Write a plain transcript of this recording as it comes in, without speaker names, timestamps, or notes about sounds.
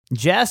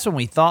Just when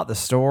we thought the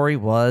story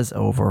was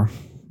over.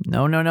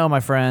 No, my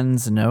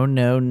friends. No.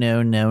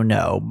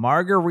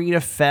 Margarita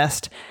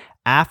Fest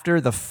after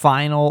the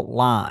final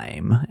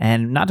lime.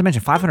 And not to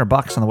mention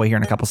 $500 on the way here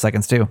in a couple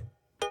seconds, too.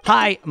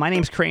 Hi, my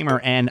name's Kramer,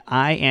 and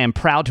I am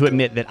proud to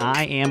admit that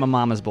I am a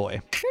mama's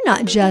boy. You're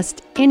not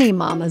just any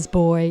mama's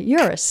boy.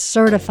 You're a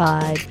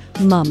certified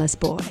mama's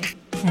boy.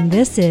 And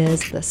this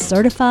is the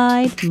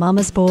Certified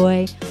Mama's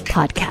Boy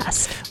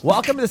Podcast.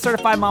 Welcome to the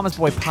Certified Mama's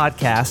Boy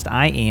Podcast.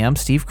 I am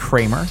Steve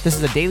Kramer. This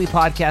is a daily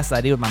podcast that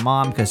I do with my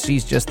mom because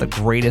she's just the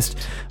greatest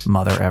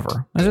mother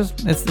ever.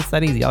 It's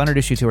that easy. I'll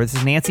introduce you to her. This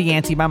is Nancy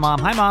Yancey, my mom.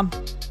 Hi, Mom.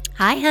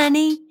 Hi,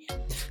 honey.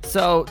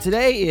 So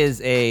today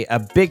is a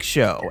big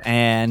show,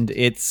 and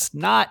it's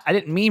not, I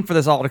didn't mean for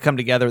this all to come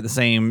together at the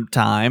same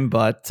time,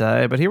 but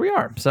here we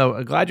are.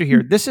 So glad you're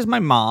here. This is my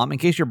mom, in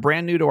case you're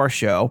brand new to our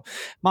show.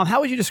 Mom, how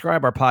would you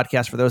describe our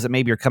podcast for those that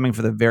maybe are coming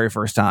for the very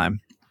first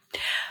time?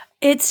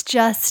 It's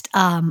just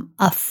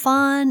a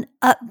fun,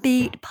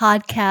 upbeat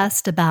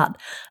podcast about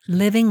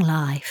living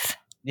life.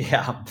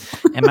 Yeah.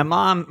 And my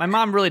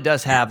mom really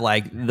does have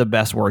like the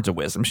best words of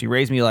wisdom. She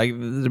raised me like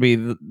to be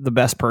the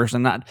best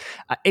person. Not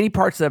any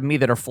parts of me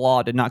that are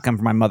flawed did not come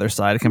from my mother's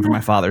side. It came from my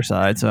father's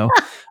side. So,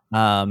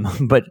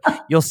 but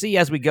you'll see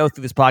as we go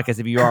through this podcast,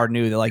 if you are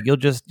new, that like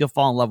you'll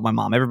fall in love with my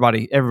mom.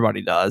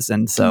 Everybody does.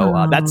 And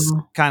so that's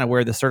kind of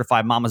where the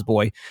Certified Mama's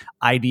Boy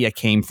idea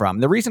came from.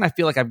 The reason I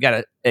feel like I've got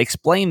to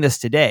explain this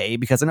today,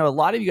 because I know a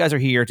lot of you guys are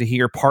here to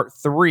hear part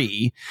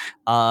 3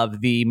 of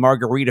the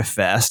Margarita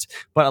Fest,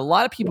 but a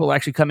lot of people are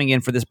actually coming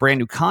in for this brand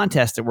new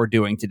contest that we're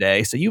doing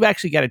today. So you've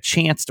actually got a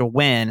chance to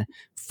win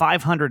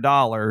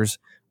 $500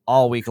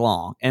 all week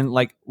long. And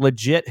like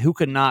legit, who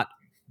does not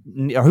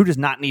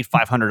need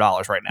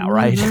 $500 right now,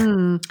 right?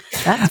 Mm-hmm.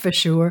 That's for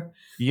sure.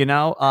 You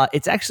know,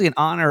 it's actually in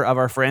honor of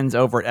our friends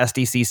over at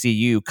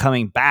SDCCU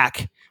coming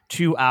back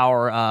to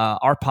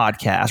our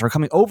podcast, or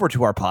coming over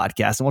to our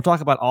podcast, and we'll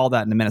talk about all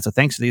that in a minute. So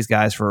thanks to these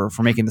guys for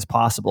making this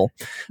possible.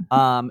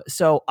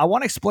 So I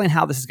want to explain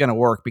how this is going to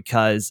work,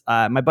 because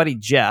my buddy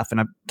Jeff,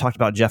 and I've talked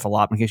about Jeff a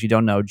lot, in case you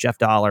don't know, Jeff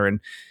Dollar and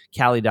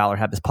Callie Dollar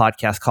have this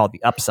podcast called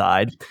The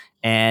Upside.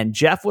 And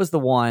Jeff was the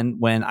one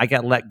when I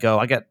got let go.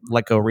 I got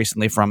let go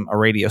recently from a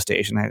radio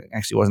station. I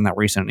actually wasn't that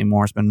recent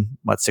anymore. It's been,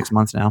 6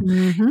 months now.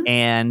 Mm-hmm.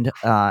 And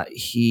I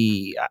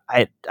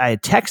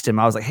had texted him.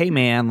 I was like, hey,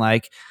 man,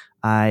 like,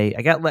 I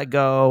got let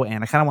go,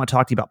 and I kind of want to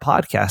talk to you about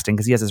podcasting,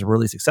 because he has this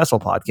really successful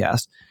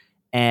podcast.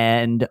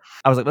 And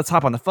I was like, let's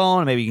hop on the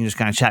phone, and maybe you can just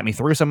kind of chat me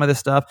through some of this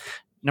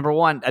stuff. Number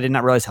one, I did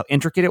not realize how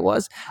intricate it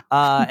was.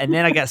 And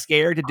then I got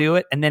scared to do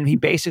it. And then he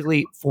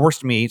basically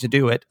forced me to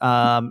do it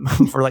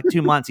for like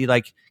 2 months. He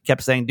like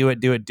kept saying, do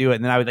it. And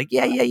then I would like,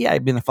 yeah.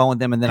 I'd be on the phone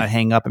with him. And then I'd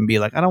hang up and be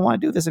like, I don't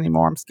want to do this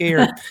anymore. I'm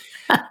scared.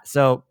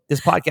 So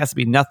this podcast would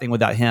be nothing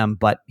without him.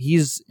 But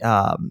he's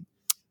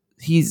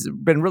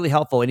been really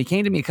helpful. And he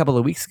came to me a couple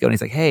of weeks ago, and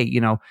he's like, hey,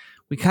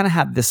 we kind of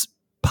have this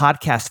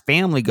podcast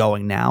family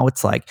going now.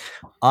 It's like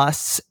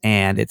us,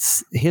 and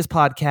it's his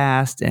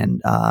podcast,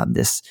 and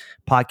this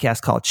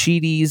podcast called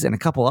Cheaties, and a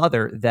couple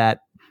other that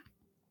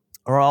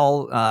are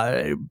all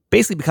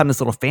basically become this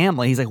little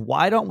family. He's like,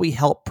 why don't we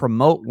help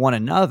promote one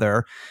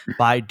another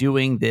by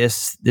doing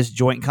this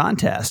joint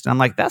contest? And I'm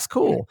like, that's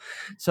cool.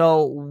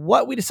 So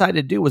what we decided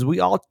to do was we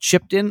all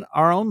chipped in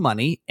our own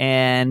money,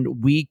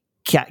 and we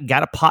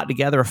got a pot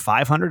together of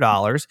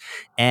 $500.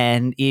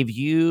 And if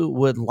you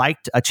would like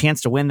a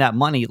chance to win that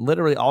money,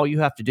 literally all you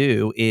have to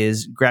do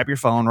is grab your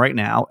phone right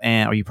now,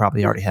 or you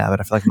probably already have it.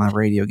 I feel like I'm on the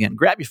radio again.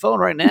 Grab your phone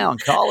right now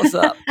and call us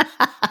up.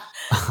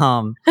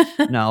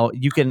 No,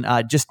 you can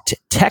just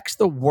text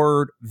the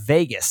word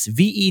Vegas.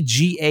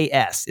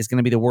 VEGAS is going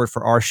to be the word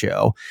for our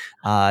show.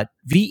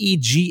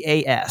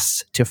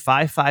 VEGAS to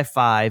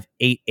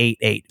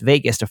 555-888.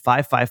 Vegas to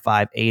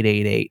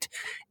 555-888.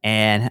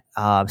 And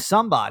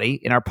somebody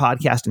in our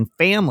podcasting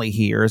family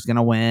here is going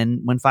to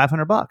win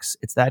 $500.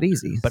 It's that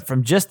easy. But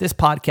from just this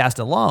podcast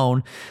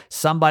alone,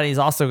 somebody's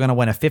also going to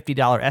win a $50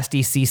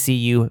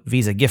 SDCCU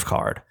Visa gift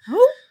card.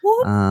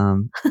 Yeah,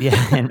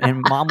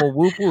 and Mom will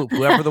whoop whoop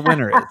whoever the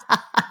winner is.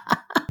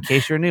 In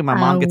case you're new, my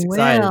mom gets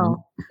excited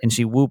and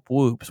she whoop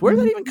whoops. Where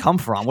did that even come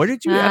from? Where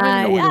did you?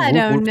 I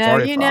don't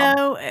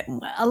know.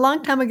 A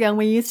long time ago,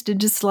 we used to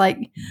just like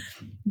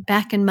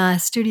back in my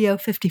Studio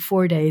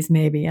 54 days,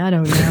 maybe. I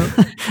don't know.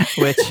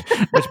 which,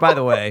 by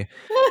the way,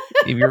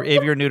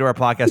 if you're new to our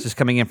podcast, just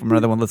coming in from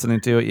another one listening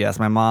to it, yes,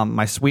 my mom,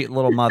 my sweet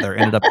little mother,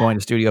 ended up going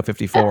to Studio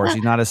 54.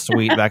 She's not as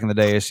sweet back in the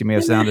day as she may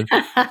have sounded.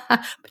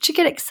 But you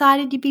get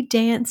excited, you be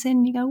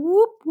dancing, you go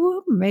whoop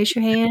whoop, and raise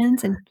your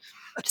hands, and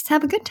just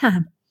have a good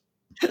time.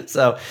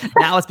 So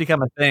now it's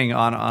become a thing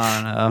on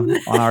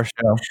our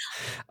show.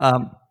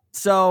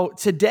 So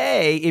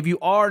today, if you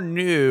are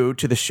new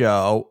to the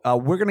show,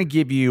 we're going to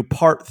give you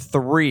part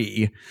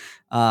 3.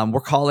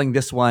 We're calling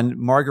this one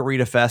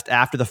Margarita Fest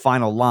after the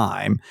final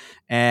lime.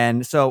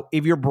 And so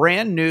if you're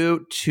brand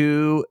new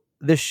to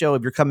this show,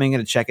 if you're coming in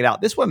to check it out,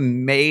 this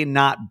one may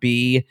not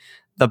be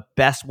the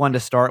best one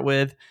to start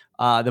with.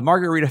 The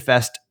Margarita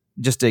Fest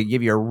just to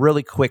give you a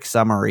really quick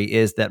summary,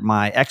 is that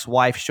my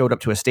ex-wife showed up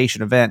to a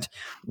station event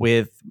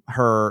with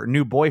her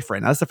new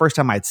boyfriend. That's the first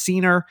time I'd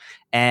seen her.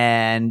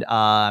 And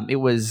it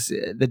was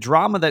the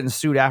drama that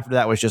ensued after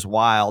that was just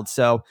wild.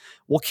 So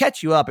we'll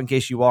catch you up in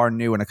case you are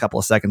new in a couple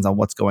of seconds on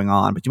what's going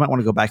on. But you might want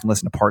to go back and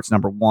listen to parts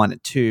number 1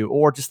 and 2,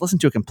 or just listen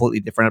to a completely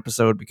different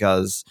episode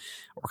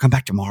or come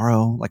back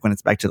tomorrow, like when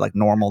it's back to like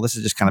normal. This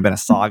has just kind of been a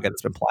saga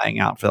that's been playing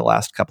out for the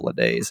last couple of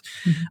days.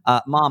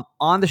 Mom,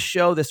 on the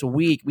show this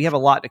week, we have a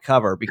lot to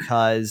cover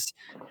because,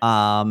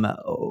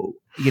 I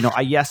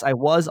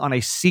was on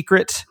a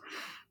secret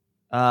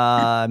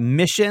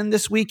mission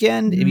this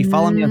weekend. If you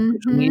follow me on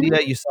social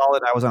media, you saw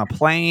that I was on a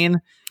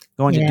plane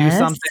going to do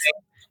something.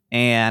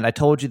 And I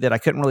told you that I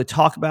couldn't really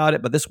talk about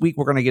it, but this week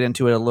we're going to get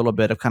into it a little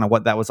bit of kind of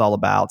what that was all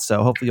about.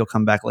 So hopefully you'll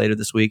come back later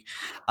this week.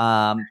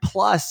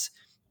 Plus,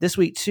 this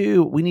week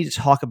too, we need to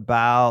talk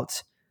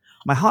about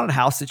my haunted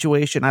house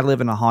situation. I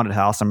live in a haunted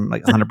house. I'm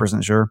like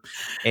 100% sure.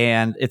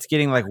 And it's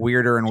getting like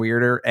weirder and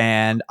weirder.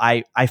 And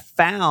I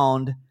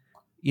found,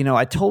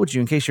 I told you,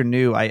 in case you're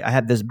new, I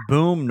had this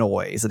boom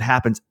noise that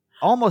happens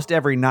almost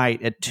every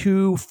night at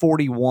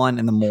 2:41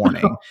 in the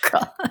morning. Oh,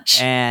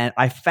 gosh. And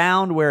I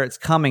found where it's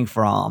coming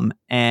from,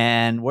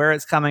 and where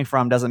it's coming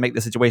from doesn't make the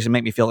situation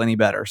make me feel any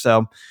better.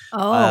 So,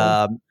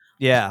 so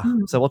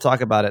we'll talk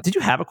about it. Did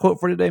you have a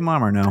quote for today,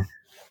 Mom, or no?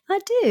 I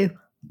do.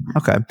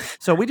 Okay.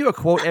 So we do a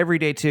quote every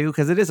day too,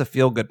 because it is a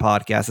feel-good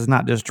podcast. It's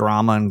not just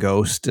drama and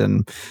ghost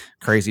and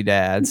crazy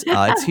dads.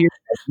 It's here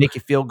to make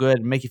you feel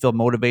good, make you feel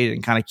motivated,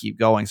 and kind of keep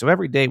going. So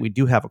every day we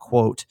do have a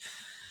quote.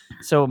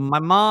 So my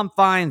mom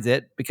finds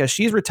it because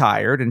she's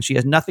retired and she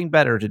has nothing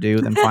better to do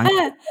than find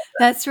it.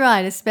 That's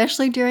right.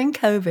 Especially during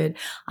COVID.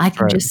 I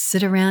can just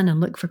sit around and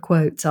look for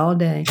quotes all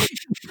day.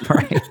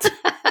 Right.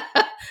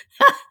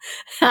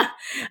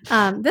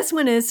 This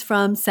one is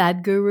from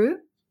Sadhguru.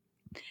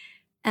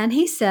 And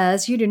he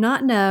says, "You do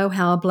not know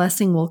how a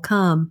blessing will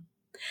come.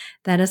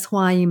 That is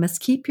why you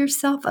must keep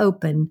yourself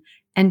open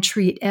and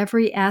treat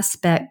every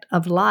aspect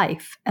of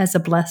life as a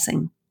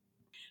blessing."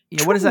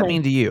 Yeah, what does that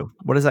mean to you?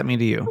 What does that mean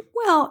to you?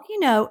 Well,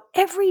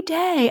 every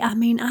day,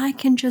 I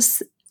can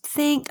just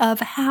think of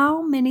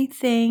how many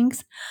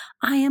things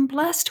I am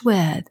blessed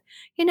with.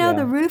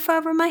 The roof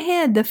over my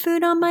head, the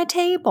food on my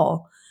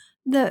table,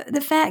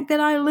 the fact that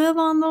I live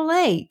on the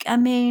lake.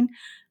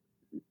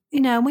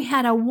 We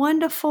had a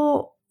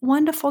wonderful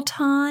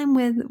time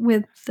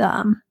with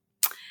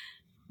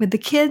the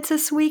kids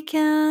this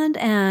weekend,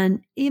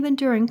 and even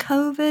during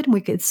COVID,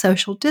 we could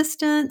social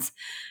distance.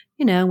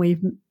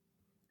 We've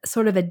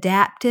sort of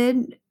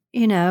adapted,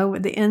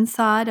 the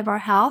inside of our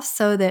house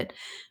so that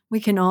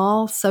we can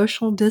all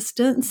social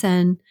distance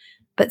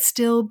but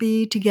still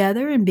be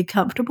together and be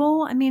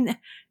comfortable.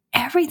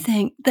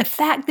 Everything, the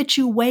fact that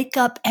you wake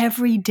up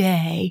every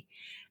day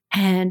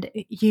and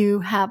you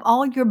have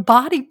all your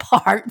body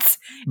parts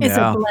is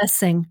a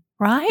blessing,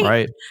 right?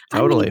 Right.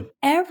 Totally.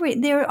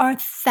 There are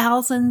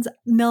thousands,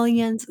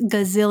 millions,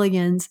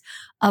 gazillions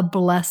of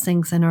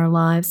blessings in our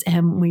lives,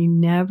 and we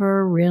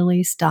never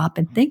really stop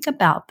and think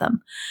about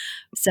them.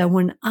 So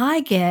when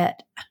I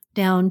get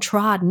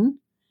downtrodden,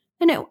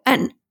 and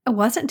it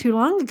wasn't too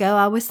long ago,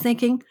 I was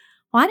thinking,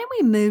 why didn't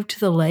we move to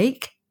the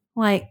lake?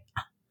 Like,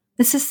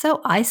 this is so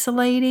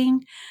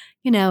isolating.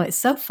 It's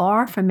so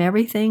far from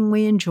everything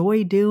we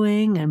enjoy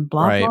doing and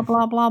blah, blah,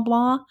 blah, blah,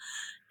 blah.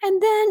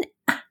 And then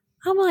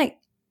I'm like,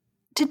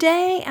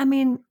 today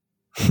and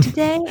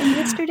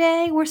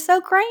yesterday were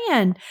so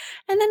grand.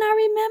 And then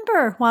I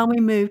remember why we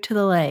moved to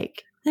the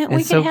lake, that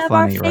we could have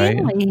our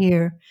family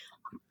here.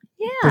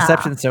 Yeah.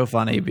 Perception's so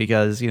funny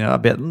because, I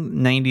bet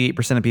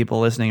 98% of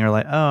people listening are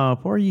like, oh,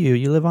 poor you.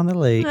 You live on the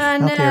lake. I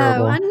How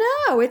terrible. I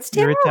know. It's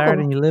terrible. You're retired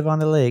and you live on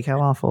the lake. How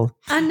awful.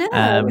 I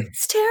know.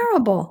 It's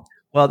terrible.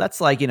 Well,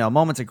 that's like,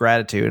 moments of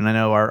gratitude. And I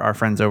know our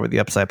friends over at the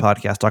Upside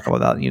Podcast talk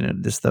about that,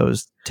 just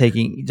those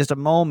taking just a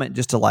moment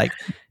just to like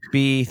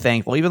be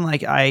thankful. Even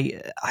like I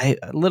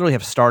literally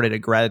have started a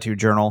gratitude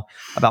journal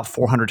about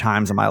 400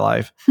 times in my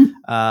life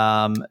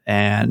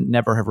and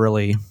never have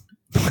really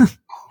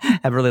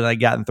like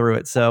gotten through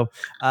it. So,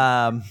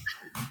 but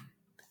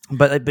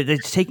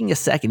it's taking a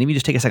second, even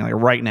just take a second,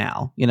 like right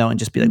now, and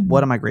just be like,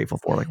 what am I grateful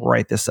for? Like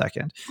right this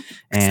second.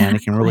 And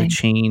it can really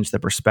change the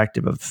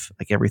perspective of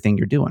like everything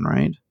you're doing.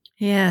 Right.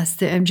 Yes,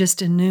 there are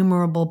just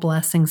innumerable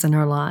blessings in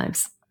our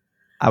lives.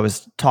 I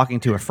was talking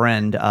to a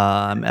friend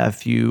a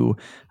few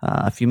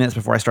minutes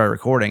before I started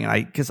recording, and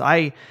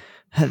I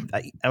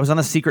was on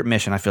a secret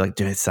mission. I feel like,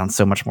 dude, it sounds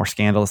so much more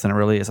scandalous than it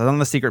really is. I was on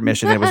the secret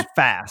mission. And it was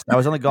fast. I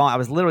was only gone. I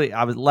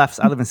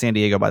live in San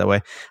Diego, by the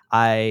way.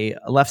 I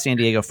left San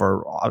Diego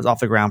I was off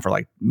the ground for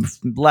like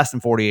less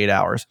than 48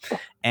 hours.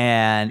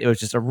 And it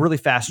was just a really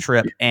fast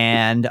trip.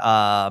 And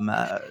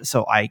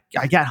so I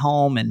got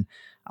home and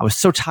I was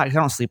so tired. I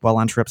don't sleep well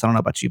on trips. I don't know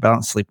about you, but I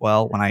don't sleep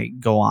well when I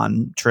go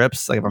on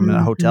trips, like if I'm in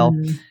a hotel.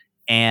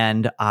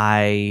 And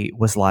I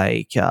was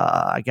like,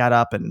 I got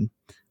up and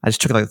I just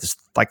took like this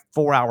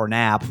 4-hour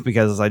nap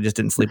because I just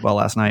didn't sleep well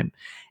last night.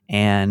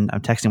 And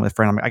I'm texting with a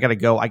friend. I'm like, I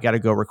gotta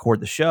go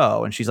record the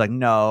show. And she's like,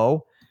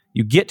 no,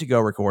 you get to go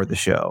record the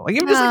show. Like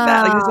even just like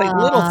that, like it's like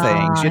little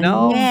things, just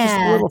little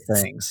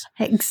Yes, things.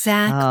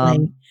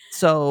 exactly.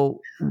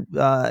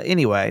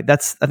 Anyway, I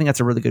think that's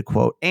a really good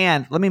quote.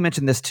 And let me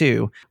mention this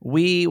too.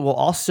 We will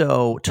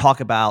also talk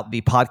about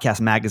the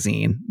podcast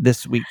magazine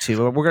this week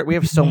too. We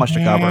have so much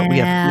to cover. We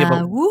have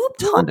a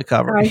ton to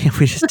cover. Sorry.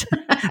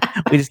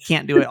 we just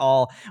can't do it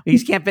all. We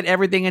just can't fit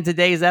everything in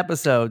today's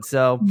episode.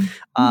 So,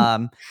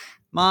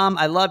 Mom,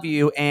 I love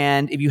you.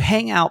 And if you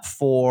hang out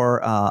for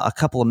a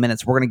couple of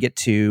minutes, we're going to get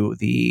to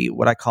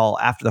what I call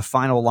after the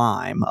final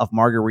lime of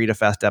Margarita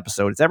Fest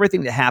episode. It's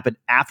everything that happened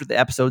after the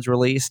episode's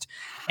released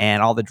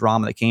and all the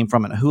drama that came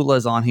from it.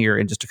 Ahula's on here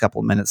in just a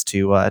couple of minutes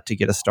to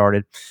get us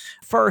started.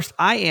 First,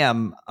 I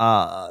am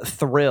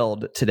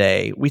thrilled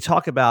today. We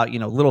talk about,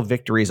 little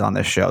victories on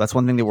this show. That's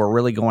one thing that we're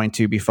really going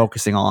to be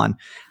focusing on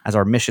as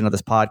our mission of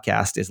this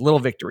podcast is little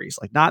victories,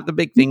 like not the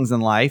big things in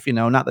life,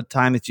 not the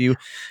time that you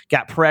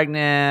got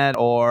pregnant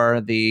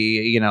or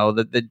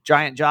the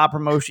giant job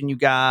promotion you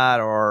got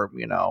or,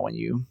 when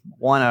you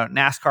won a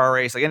NASCAR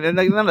race, like none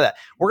of that.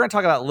 We're going to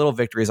talk about little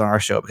victories on our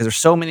show because there's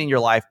so many in your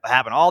life that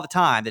happen all the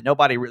time that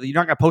you're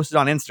not going to post it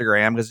on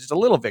Instagram because it's just a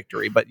little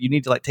victory, but you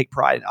need to take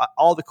pride in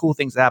all the cool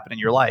things that happen in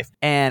your life.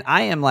 And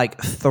I am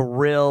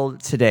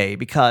thrilled today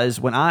because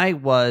when I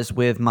was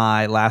with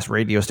my last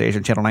radio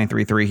station, Channel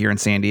 933 here in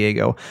San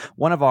Diego,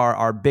 one of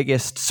our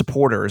biggest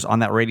supporters on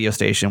that radio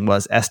station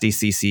was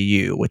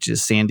SDCCU, which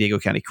is San Diego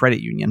County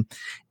Credit Union.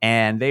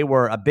 And they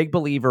were a big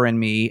believer in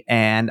me.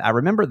 And I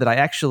remember that I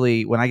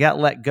actually, when I got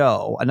let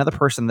go, another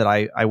person that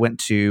I went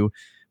to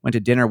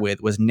dinner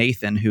with was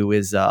Nathan, who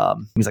is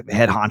he's the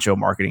head honcho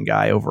marketing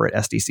guy over at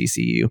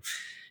SDCCU.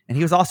 And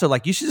he was also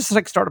like, you should just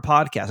start a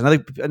podcast.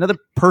 Another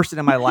person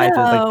in my life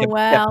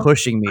kept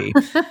pushing me.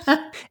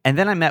 And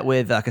then I met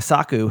with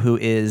Kasaku, who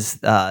is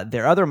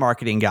their other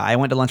marketing guy. I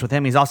went to lunch with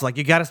him. He's also like,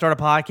 you got to start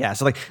a podcast.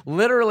 So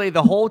literally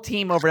the whole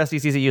team over at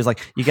SDCCU is like,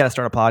 you got to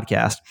start a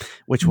podcast,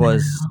 which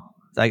was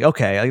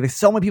okay. There's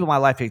so many people in my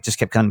life that just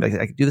kept coming back.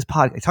 I could do this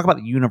podcast. Talk about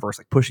the universe,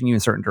 pushing you in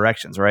certain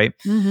directions, right?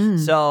 Mm-hmm.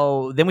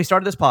 So then we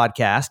started this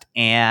podcast,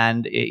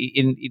 and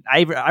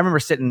I remember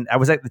I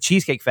was at the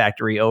Cheesecake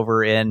Factory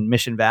over in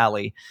Mission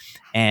Valley,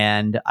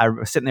 and I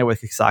was sitting there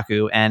with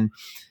Kisaku, and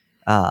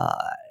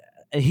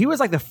he was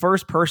the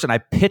first person I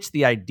pitched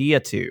the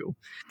idea to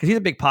because he's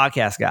a big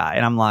podcast guy.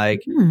 And I'm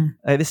like,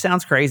 hey, this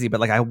sounds crazy,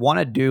 but I want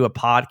to do a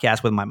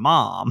podcast with my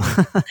mom.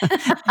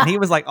 And he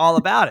was all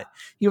about it.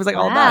 He was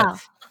all about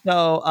it.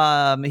 So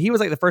he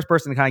was the first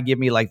person to kind of give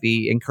me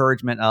the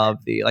encouragement of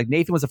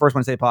Nathan was the first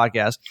one to say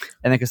podcast,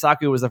 and then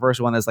Kasaku was the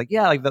first one that's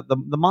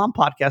the mom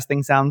podcast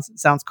thing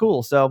sounds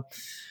cool. So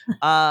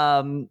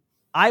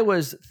I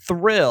was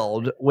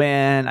thrilled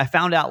when I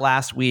found out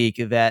last week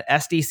that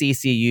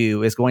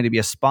SDCCU is going to be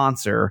a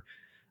sponsor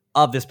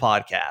of this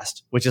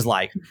podcast, which is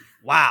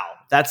wow,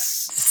 that's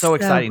so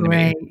exciting to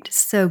me.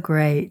 So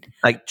great.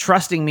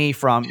 Trusting me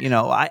from,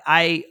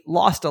 I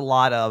lost a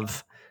lot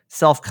of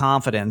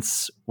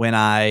self-confidence when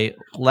I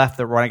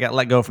got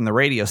let go from the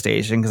radio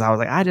station because I was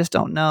I just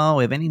don't know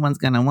if anyone's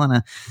going to want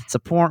to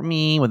support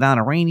me without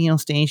a radio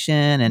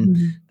station.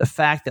 And the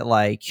fact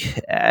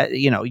that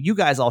you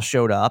guys all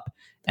showed up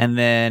and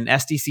then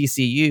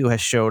SDCCU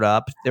has showed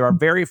up. They're our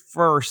very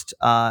first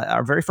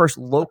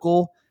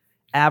local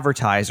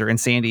advertiser in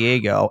San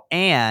Diego.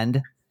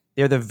 And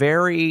they're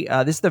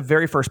this is the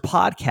very first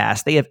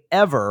podcast they have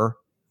ever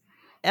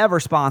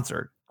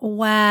sponsored.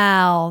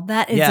 Wow,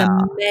 that is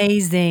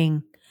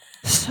amazing.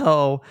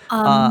 So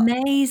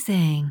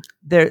amazing.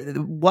 A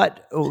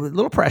little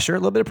bit of pressure, just a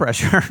little bit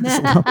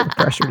of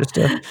pressure just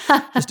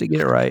to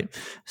get it right.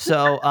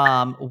 So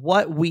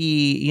what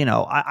we,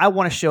 I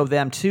want to show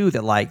them too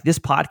that this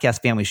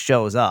podcast family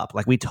shows up,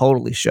 we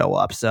totally show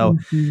up. So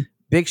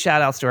big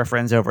shout outs to our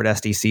friends over at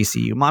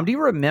SDCCU. Mom, do you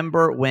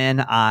remember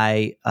when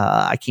I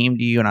came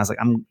to you and I was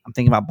I'm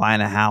thinking about buying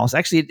a house?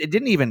 Actually, I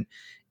didn't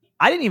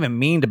even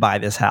mean to buy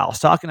this house,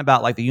 talking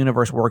about the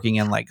universe working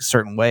in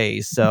certain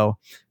ways. So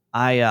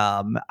I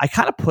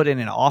kind of put in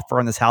an offer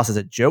on this house as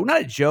a joke,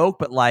 not a joke,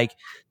 but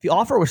the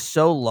offer was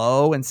so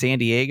low in San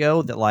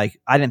Diego that I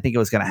didn't think it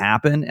was going to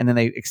happen. And then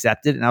they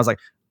accepted. And I was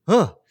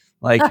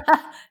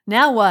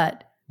now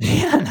what?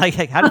 Yeah.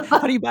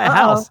 How do you buy a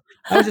house?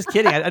 I was just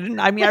kidding.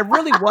 I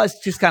really was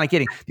just kind of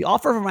kidding. The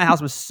offer for my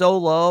house was so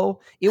low.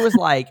 It was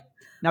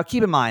now,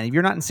 keep in mind, if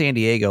you're not in San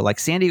Diego,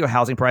 San Diego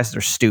housing prices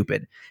are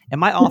stupid. And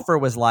my offer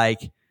was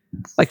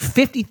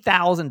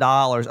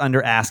 $50,000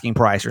 under asking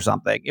price or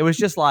something. It was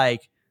just let's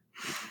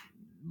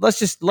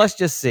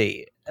just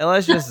see.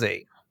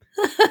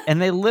 And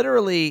they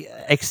literally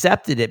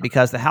accepted it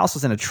because the house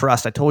was in a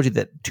trust. I told you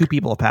that 2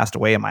 people have passed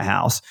away in my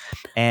house.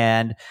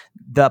 And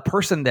the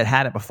person that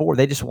had it before,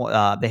 they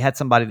had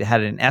somebody that had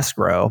it in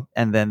escrow,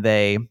 and then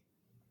they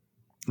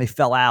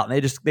fell out,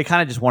 and they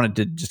kind of just wanted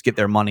to just get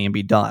their money and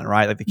be done,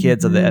 right? The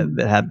kids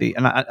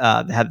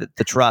that had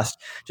the trust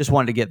just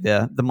wanted to get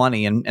the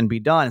money and be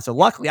done. And so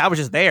luckily I was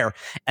just there.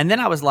 And then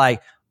I was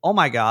oh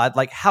my God,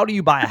 how do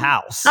you buy a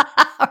house?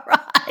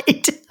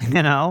 Right.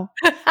 you know?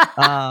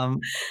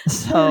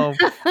 So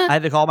I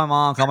had to call my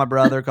mom, call my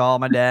brother, call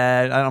my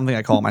dad. I don't think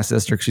I called my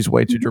sister because she's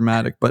way too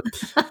dramatic, but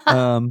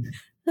I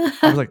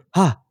was like,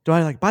 do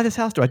I buy this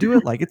house? Do I do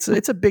it? Like, it's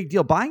a big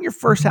deal. Buying your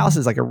first house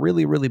is like a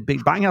really, really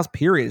big, buying a house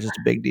period is just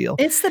a big deal.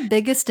 It's the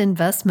biggest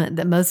investment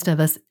that most of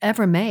us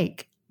ever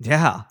make.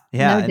 Yeah.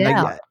 No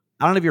doubt.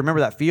 I don't know if you remember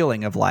that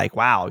feeling of like,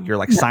 wow,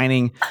 you're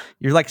signing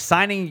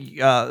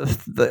a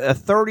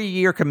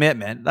 30-year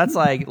commitment. That's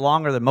like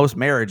longer than most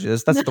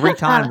marriages. That's 3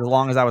 times as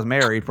long as I was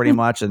married, pretty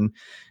much. And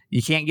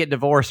you can't get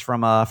divorced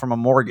from a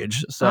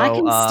mortgage. So I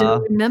can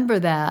still remember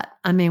that.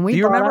 I mean, do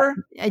you remember?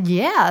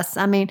 Yes.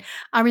 I mean,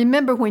 I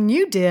remember when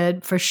you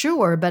did for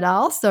sure, but I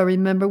also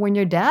remember when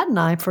your dad and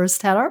I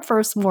first had our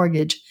first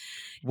mortgage.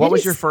 What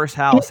was your first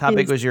house? How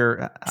big was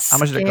how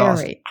much did it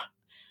cost?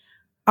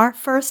 Our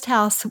first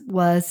house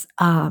was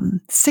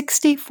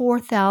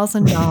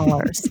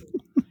 $64,000.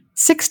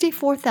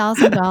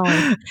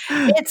 $64,000.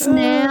 It's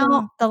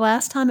now, the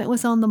last time it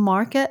was on the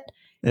market,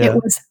 it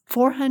was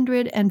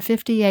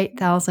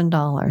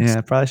 $458,000. Yeah,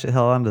 I probably should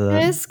held on to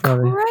that. It's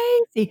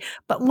crazy.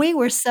 But we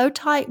were so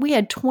tight. We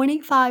had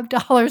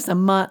 $25 a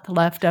month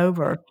left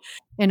over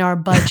in our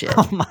budget.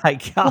 Oh my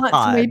God.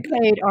 Once we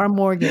paid our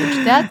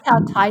mortgage. That's how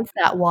tight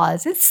that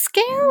was. It's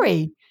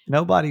scary.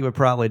 Nobody would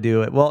probably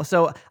do it. Well,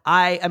 so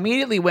I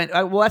immediately went,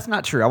 well, that's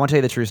not true. I want to tell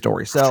you the true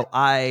story. So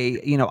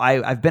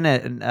I've been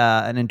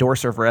an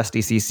endorser for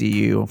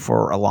SDCCU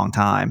for a long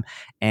time.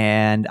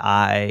 And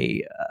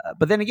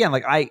but then again,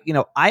 like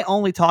I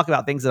only talk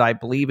about things that I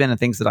believe in and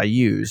things that I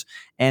use.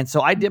 And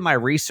so I did my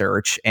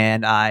research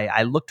and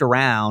I looked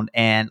around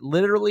and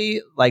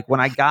literally like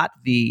when I got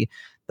the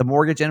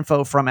mortgage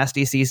info from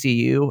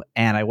SDCCU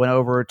and I went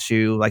over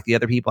to like the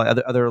other people,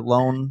 other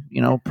loan,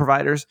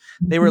 providers,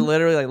 they were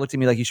literally like looked at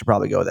me like, you should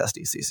probably go with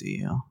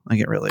SDCCU. Like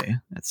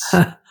it's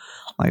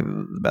like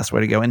the best way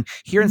to go. And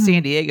here in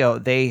San Diego,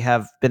 they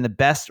have been the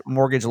best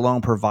mortgage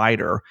loan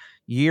provider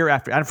year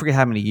after, I don't forget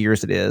how many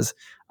years it is.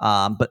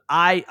 But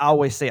I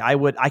always say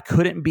I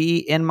couldn't be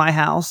in my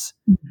house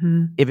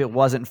if it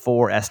wasn't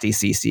for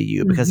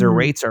SDCCU because their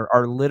rates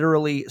are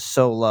literally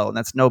so low. And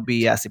that's no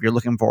BS if you're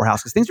looking for a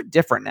house because things are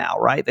different now,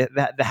 right?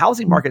 The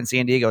housing market in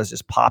San Diego is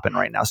just popping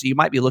right now. So you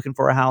might be looking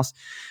for a house.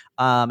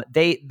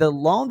 The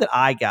loan that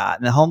I got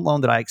and the home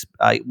loan that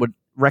I would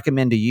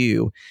recommend to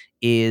you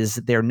is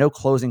their no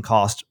closing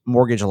cost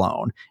mortgage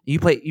loan. You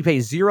pay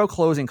zero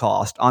closing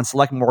cost on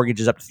select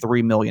mortgages up to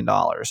 $3 million.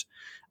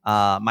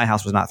 My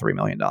house was not $3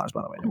 million, by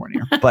the way, nowhere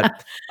near.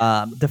 But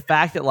the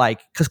fact that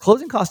because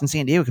closing costs in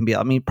San Diego can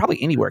be,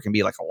 probably anywhere can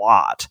be like a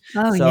lot.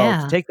 Oh, so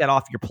yeah. to take that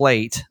off your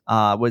plate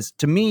was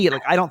to me,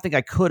 like, I don't think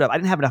I could have, I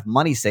didn't have enough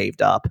money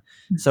saved up.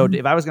 So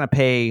if I was going to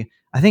pay,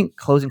 I think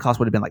closing costs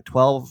would have been like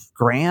 12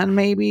 grand,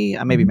 maybe.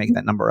 I may be making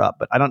that number up,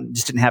 but I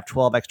just didn't have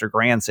 12 extra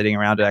grand sitting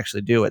around to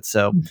actually do it.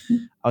 So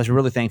I was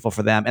really thankful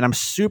for them. And I'm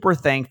super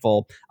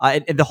thankful.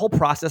 And the whole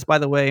process, by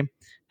the way,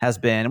 has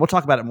been, and we'll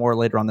talk about it more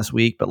later on this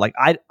week, but like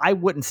I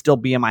wouldn't still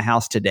be in my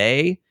house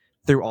today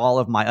through all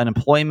of my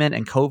unemployment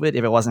and COVID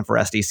if it wasn't for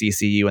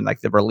SDCCU and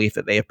like the relief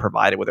that they have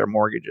provided with their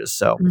mortgages.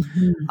 So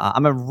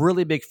I'm a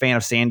really big fan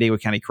of San Diego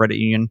County Credit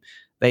Union.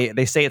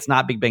 They say it's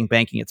not big bang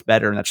banking, it's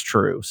better, and that's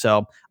true.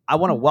 So I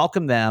want to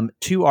welcome them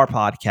to our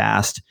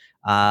podcast.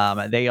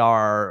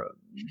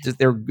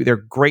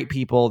 They're great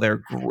people.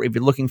 If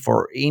you're looking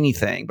for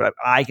anything, but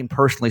I can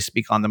personally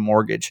speak on the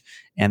mortgage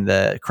and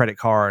the credit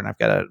card, and I've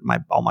got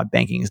all my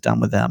banking is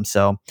done with them.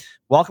 So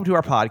welcome to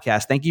our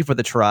podcast. Thank you for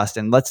the trust,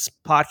 and let's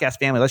podcast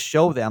family. Let's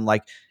show them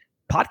like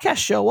podcasts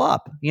show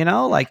up.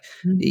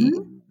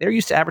 They're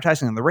used to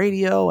advertising on the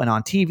radio and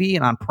on TV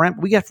and on print.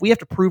 We have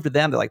to prove to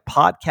them that like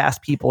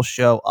podcast people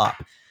show up.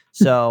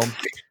 So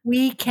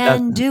we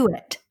can do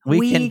it.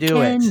 We can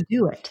do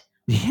it.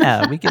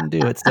 Yeah, we can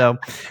do it. So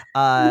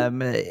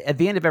at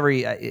the end of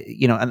every,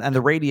 on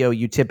the radio,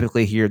 you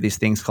typically hear these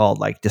things called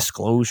like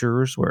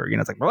disclosures where,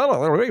 it's like,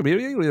 because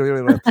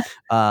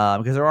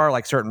there are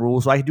like certain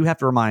rules. So I do have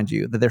to remind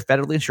you that they're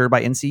federally insured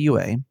by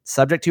NCUA,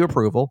 subject to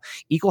approval,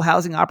 equal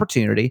housing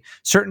opportunity.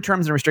 Certain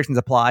terms and restrictions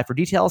apply. For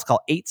details,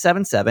 call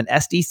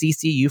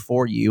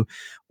 877-SDCCU4U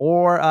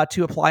or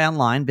to apply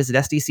online, visit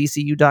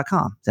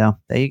SDCCU.com. So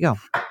there you go.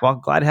 Well,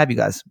 glad to have you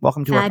guys.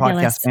 Welcome to our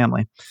podcast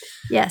family.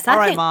 Yes. All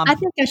right, Mom. I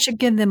think I should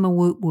give them a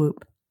whoop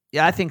whoop.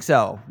 Yeah, I think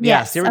so.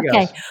 Yes, here we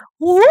go.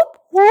 Whoop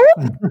whoop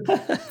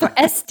for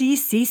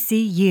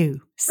SDCCU.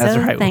 So That's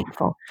right.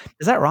 Thankful.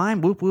 Does that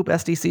rhyme? Whoop whoop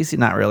SDCC?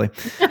 Not really.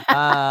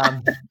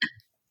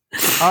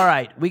 All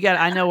right,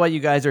 I know why you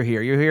guys are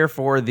here. You're here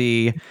for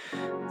the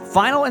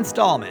final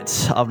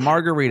installment of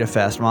Margarita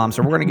Fest, Mom.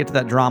 So we're going to get to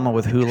that drama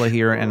with Hula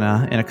here in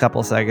a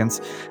couple of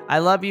seconds. I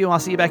love you. I'll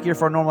see you back here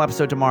for a normal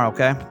episode tomorrow.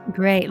 Okay.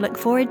 Great. Look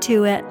forward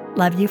to it.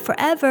 Love you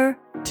forever.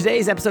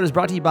 Today's episode is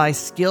brought to you by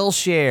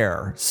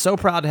Skillshare. So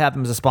proud to have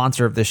them as a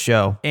sponsor of this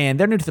show. And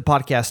they're new to the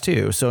podcast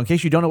too. So in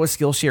case you don't know what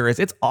Skillshare is,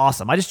 it's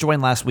awesome. I just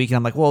joined last week and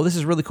I'm like, whoa, this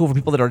is really cool for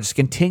people that are just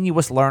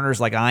continuous learners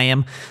like I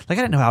am. Like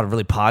I didn't know how to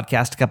really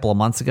podcast a couple of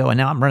months ago, and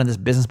now I'm running this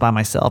business by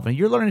myself. And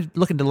you're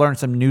looking to learn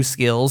some new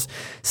skills.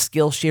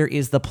 Skillshare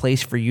is the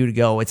place for you to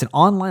go. It's an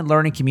online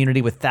learning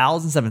community with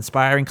thousands of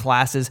inspiring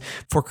classes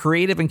for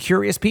creative and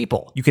curious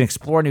people. You can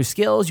explore new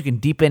skills, you can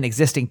deepen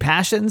existing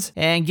passions,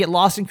 and get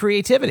lost in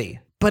creativity.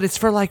 But it's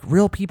for like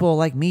real people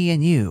like me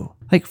and you.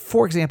 Like,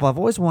 for example, I've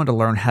always wanted to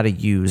learn how to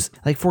use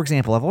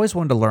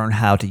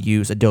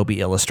Adobe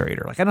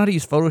Illustrator. Like, I know how to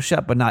use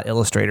Photoshop, but not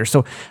Illustrator.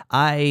 So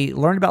I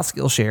learned about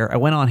Skillshare. I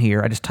went on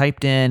here. I just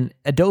typed in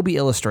Adobe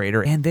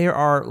Illustrator, and there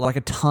are like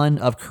a ton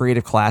of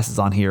creative classes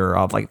on here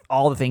of like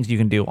all the things you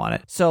can do on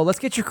it. So let's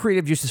get your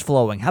creative juices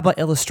flowing. How about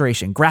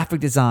illustration, graphic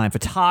design,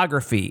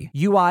 photography,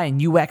 UI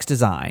and UX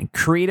design,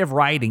 creative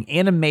writing,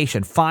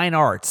 animation, fine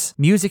arts,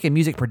 music and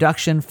music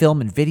production,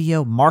 film and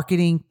video,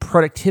 marketing,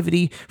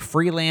 productivity,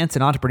 freelance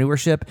and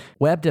entrepreneurship,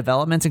 web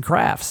developments, and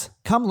crafts.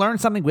 Come learn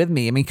something with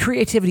me. I mean,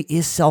 creativity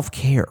is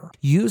self-care.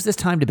 Use this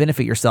time to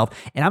benefit yourself.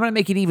 And I'm going to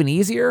make it even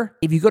easier.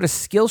 If you go to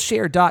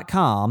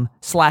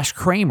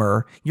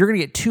Skillshare.com/Kramer, you're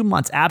going to get 2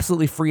 months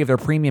absolutely free of their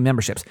premium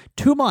memberships.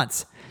 2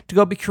 months to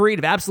go be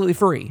creative, absolutely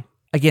free.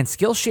 Again,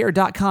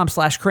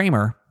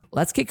 Skillshare.com/Kramer.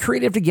 Let's get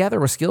creative together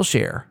with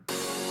Skillshare.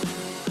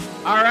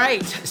 All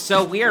right,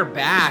 so we are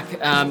back.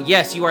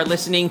 Yes, you are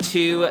listening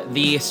to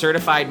the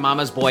Certified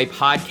Mama's Boy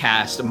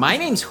podcast. My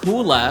name's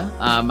Hula.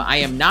 I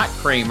am not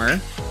Kramer,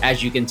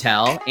 as you can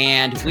tell,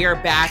 and we are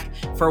back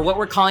for what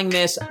we're calling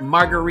this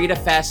Margarita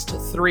Fest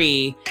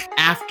 3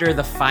 after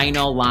the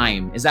final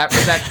lime. Is that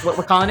what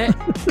we're calling it?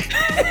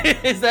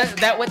 Is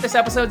that what this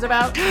episode's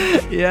about?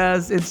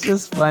 Yes, it's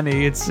just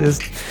funny. It sounds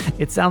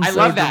so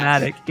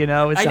dramatic, you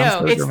know? I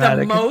know, it's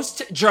dramatic. The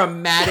most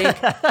dramatic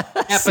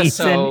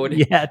episode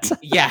yet.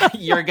 Yeah,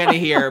 you're going to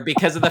hear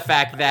because of the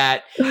fact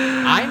that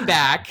I'm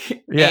back.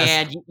 Yes.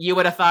 And you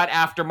would have thought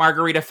after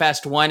Margarita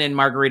Fest 1 and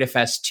Margarita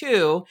Fest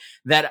 2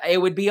 that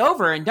it would be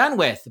over and done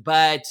with.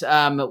 But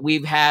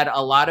we've had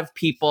a lot of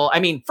people. I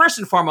mean, first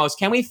and foremost,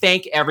 can we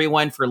thank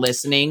everyone for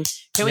listening?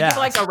 Can we give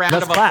like a round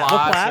of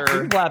applause?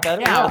 We'll clap at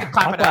it. Yeah, we'll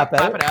clap it up.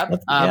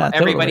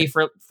 Everybody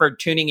for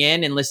tuning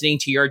in and listening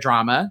to your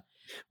drama.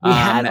 We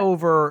had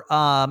over,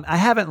 I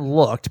haven't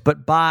looked,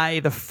 but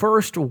by the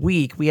first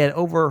week, we had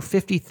over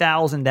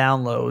 50,000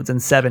 downloads in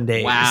 7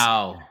 days.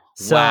 Wow.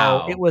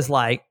 So it was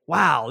like,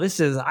 wow,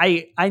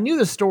 I knew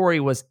the story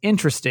was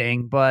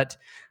interesting, but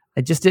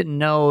I just didn't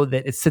know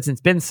that since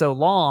it's been so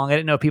long, I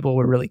didn't know if people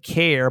would really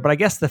care. But I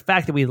guess the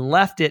fact that we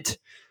left it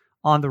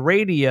on the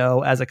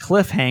radio as a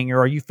cliffhanger,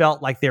 or you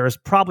felt like there was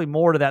probably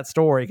more to that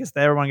story because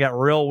everyone got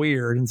real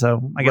weird. And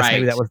so I guess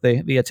maybe that was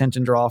the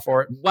attention draw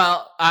for it.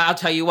 Well, I'll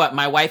tell you what,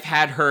 my wife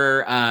had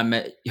her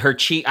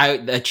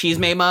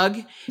Cheesemay mug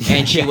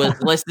and she was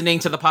listening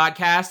to the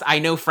podcast. I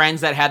know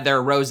friends that had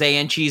their rosé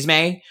and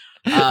Cheesemay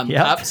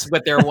cups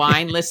with their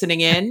wine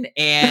listening in.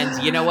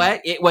 And you know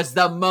what? It was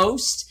the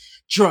most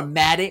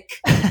dramatic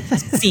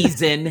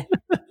season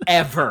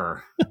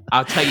ever.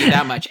 I'll tell you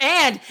that much.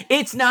 And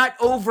it's not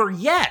over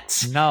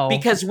yet. No.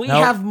 Because we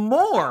have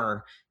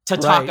more to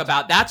talk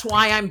about. That's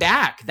why I'm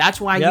back. That's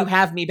why you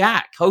have me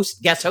back,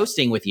 guest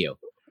hosting with you.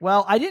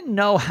 Well, I didn't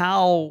know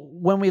how,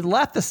 when we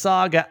left the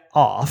saga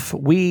off,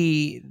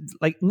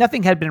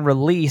 nothing had been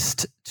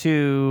released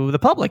to the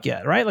public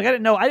yet, right? Like I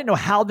didn't know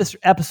how this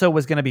episode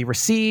was going to be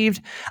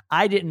received.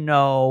 I didn't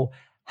know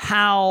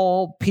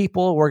how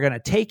people were going to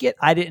take it.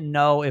 I didn't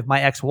know if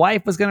my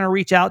ex-wife was going to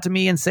reach out to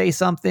me and say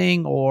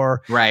something,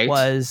 or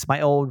was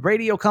my old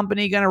radio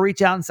company going to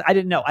reach out and say, I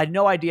didn't know. I had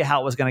no idea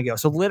how it was going to go.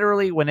 So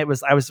literally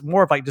I was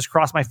more of like, just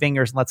cross my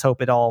fingers and let's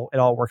hope it all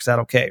works out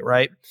okay.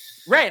 Right.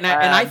 Right. And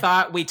I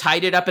thought we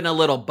tied it up in a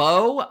little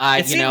bow.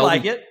 It seemed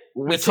like it.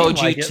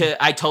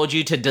 I told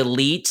you to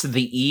delete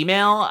the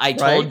email. I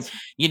told,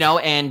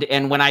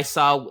 and when I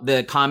saw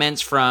the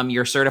comments from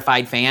your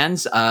certified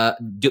fans,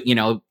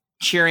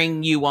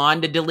 cheering you on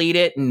to delete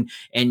it. And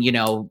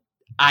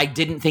I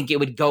didn't think it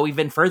would go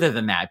even further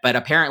than that, but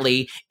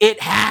apparently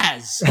it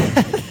has.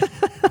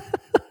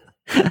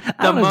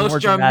 The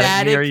most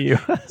dramatic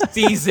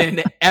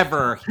season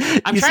ever.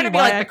 I'm trying to be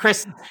like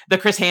the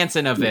Chris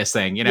Hansen of this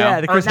thing,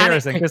 Yeah, Chris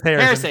Harrison.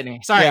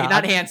 Sorry,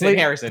 not Hansen,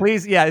 Harrison.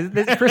 Please,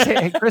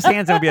 Chris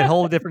Hansen would be a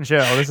whole different show.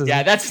 This is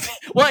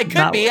it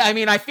could be. I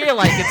mean, I feel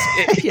like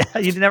it's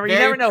you never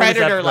know.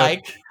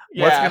 Predator-like.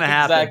 What's going to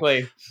happen?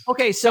 Exactly.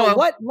 Okay, so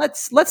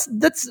let's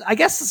I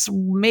guess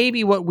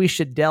maybe what we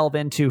should delve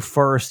into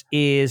first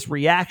is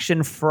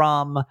reaction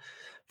from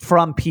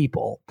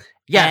people.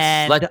 Yes,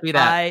 and let's do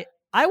that.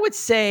 I would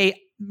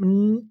say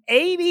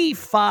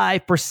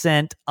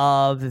 85%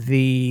 of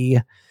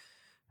the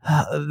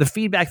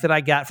feedback that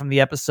I got from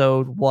the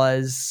episode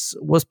was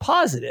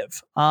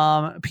positive.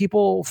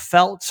 People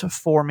felt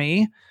for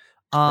me.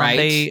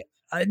 They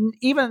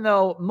even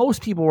though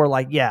most people were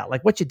like,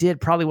 what you did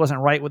probably wasn't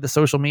right with the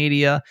social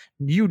media.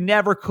 You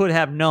never could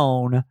have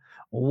known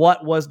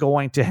what was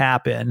going to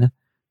happen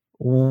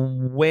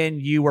when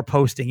you were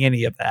posting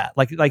any of that.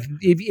 Like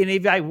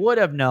if I would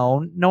have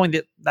known, knowing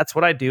that that's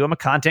what I do, I'm a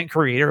content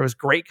creator. It was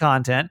great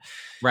content.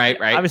 Right.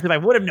 Obviously, if I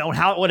would have known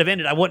how it would have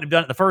ended, I wouldn't have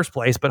done it in the first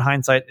place. But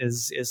hindsight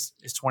is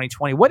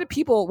 2020. What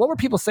were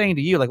people saying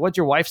to you? Like, what'd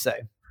your wife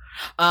say?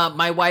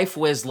 My wife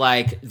was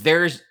like,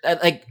 there's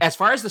like, as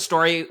far as the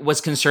story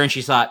was concerned,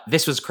 she thought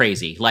this was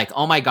crazy. Like,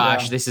 oh my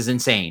gosh, this is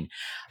insane.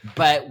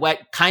 But what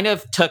kind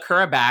of took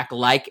her aback,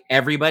 like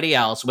everybody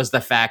else, was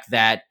the fact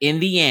that in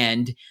the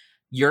end,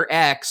 your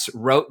ex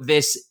wrote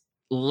this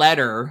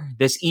letter,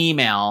 this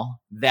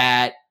email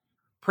that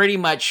pretty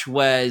much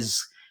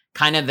was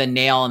kind of the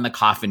nail in the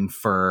coffin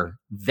for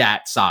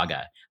that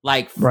saga.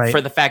 Like for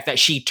the fact that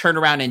she turned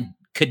around and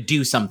could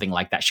do something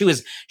like that. She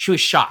was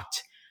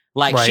shocked.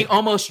 Like she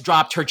almost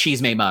dropped her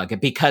Cheesemate mug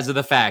because of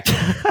the fact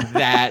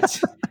that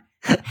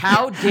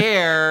how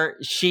dare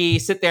she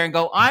sit there and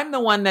go, I'm the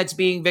one that's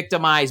being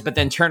victimized, but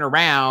then turn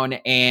around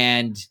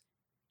and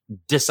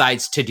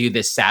decides to do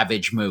this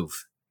savage move.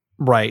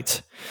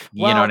 Right.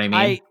 You know what I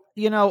mean?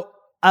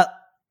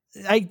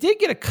 I did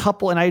get a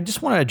couple, and I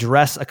just want to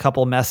address a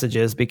couple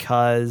messages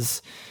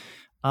because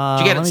did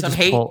you get some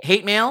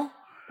hate mail?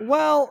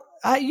 Well,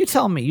 you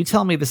tell me. You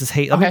tell me this is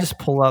hate. Let me just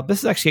pull up. This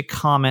is actually a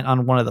comment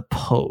on one of the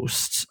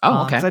posts.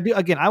 Oh, okay.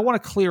 I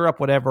want to clear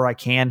up whatever I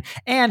can,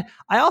 and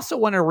I also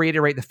want to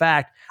reiterate the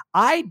fact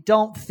I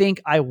don't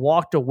think I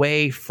walked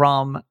away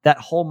from that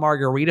whole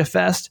Margarita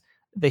Fest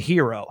the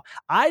hero.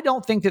 I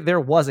don't think that there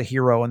was a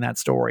hero in that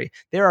story.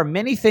 There are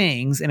many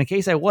things, and in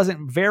case I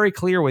wasn't very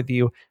clear with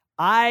you,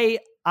 I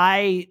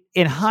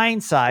in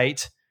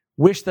hindsight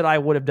wish that I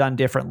would have done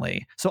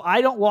differently. So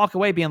I don't walk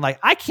away being like,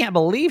 I can't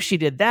believe she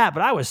did that,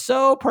 but I was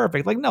so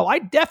perfect. Like, no, I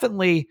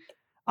definitely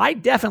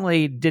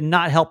did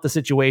not help the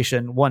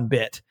situation one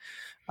bit.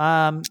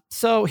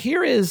 So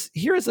here is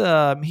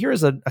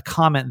a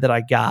comment that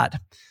I got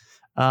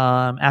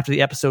after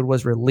the episode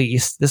was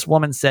released. This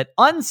woman said,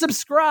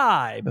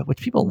 unsubscribe,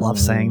 which people love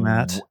saying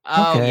that.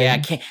 Oh, okay. Yeah.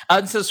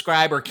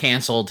 Unsubscribe or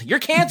canceled. You're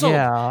canceled.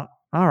 Yeah.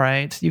 All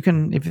right. You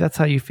can, if that's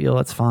how you feel,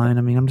 that's fine.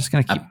 I mean, I'm just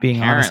going to keep being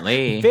honest.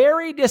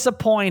 Very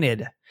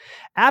disappointed.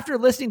 After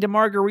listening to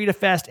Margarita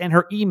Fest and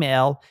her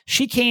email,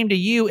 she came to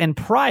you in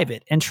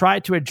private and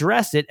tried to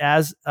address it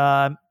as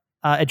an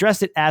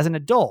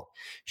adult.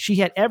 She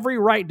had every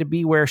right to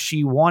be where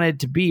she wanted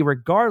to be,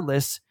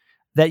 regardless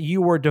that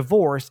you were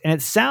divorced, and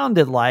it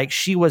sounded like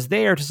she was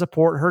there to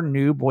support her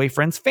new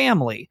boyfriend's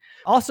family.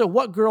 Also,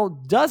 what girl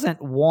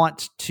doesn't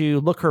want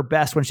to look her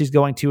best when she's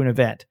going to an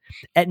event?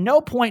 At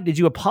no point did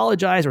you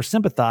apologize or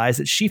sympathize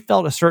that she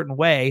felt a certain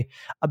way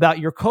about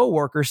your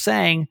coworker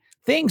saying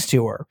things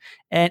to her.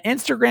 An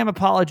Instagram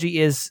apology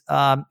is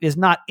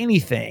not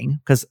anything,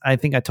 because I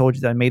think I told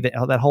you that I made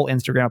that whole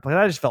Instagram apology.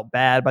 I just felt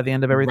bad by the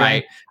end of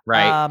everything.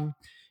 Right.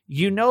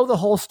 You know the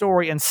whole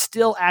story and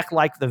still act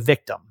like the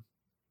victim.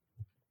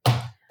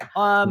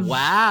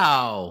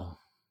 Wow.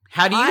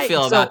 How do you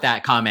feel about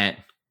that comment?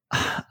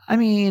 I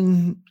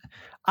mean,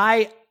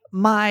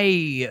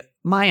 my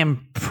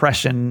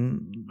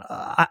impression,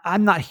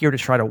 I'm not here to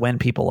try to win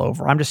people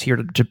over. I'm just here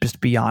to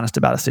just be honest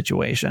about a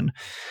situation.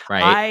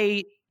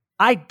 Right.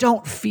 I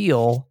don't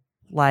feel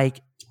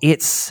like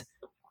it's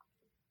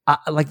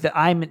like that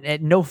I'm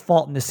at no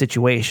fault in this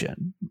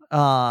situation.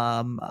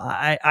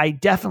 I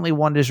definitely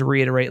wanted to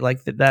reiterate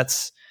like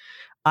that's,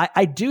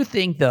 I do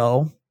think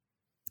though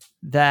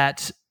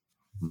that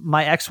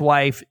my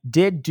ex-wife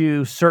did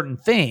do certain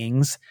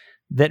things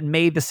that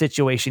made the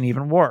situation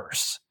even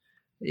worse.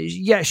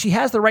 Yeah, she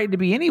has the right to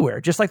be anywhere,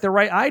 just like the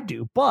right I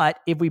do. But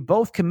if we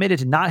both committed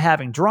to not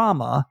having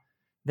drama,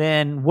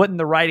 then wouldn't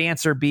the right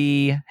answer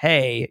be,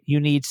 hey, you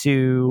need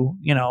to,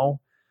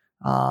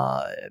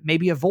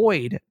 maybe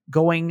avoid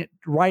going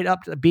right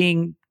up to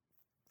being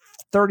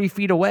 30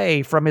 feet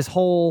away from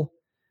all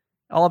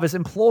of his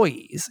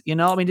employees,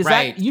 I mean, does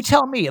that, you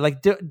tell me,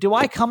 like, do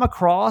I come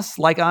across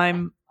like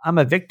I'm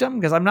a victim?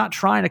 Because I'm not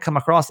trying to come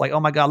across like, oh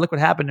my God, look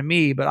what happened to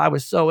me, but I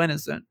was so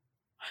innocent.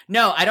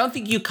 No, I don't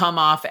think you come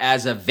off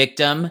as a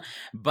victim,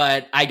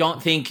 but I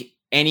don't think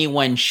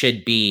anyone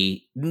should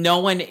be. No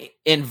one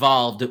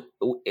involved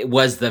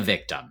was the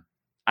victim.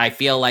 I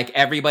feel like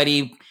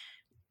everybody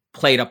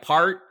played a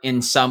part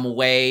in some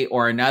way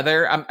or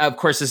another. Of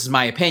course, this is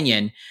my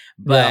opinion,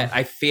 but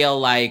I feel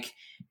like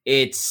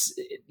it's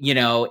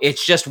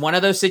just one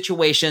of those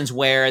situations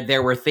where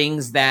there were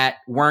things that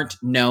weren't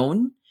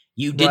known.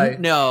 You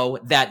didn't know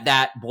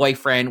that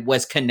boyfriend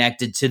was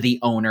connected to the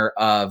owner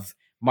of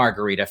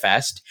Margarita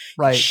Fest.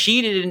 Right.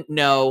 She didn't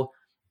know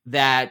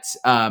that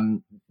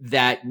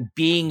that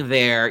being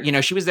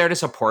there, she was there to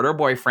support her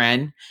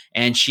boyfriend,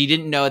 and she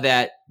didn't know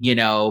that,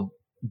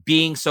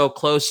 being so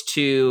close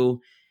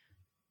to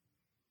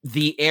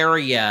the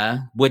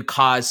area would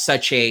cause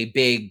such a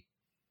big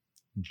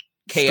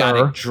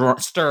chaotic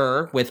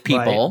stir with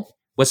people,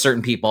 with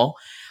certain people.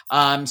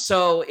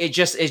 So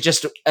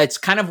it's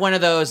kind of one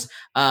of those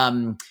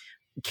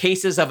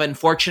cases of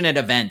unfortunate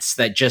events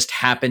that just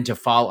happen to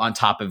fall on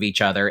top of each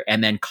other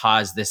and then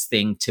cause this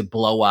thing to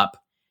blow up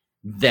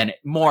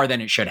more than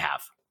it should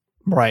have.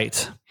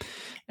 Right.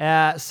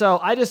 So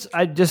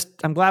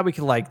I'm glad we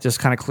could like just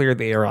kind of clear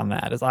the air on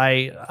that. As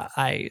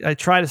I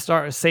try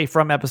to say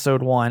from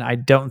episode 1, I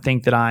don't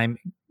think that I'm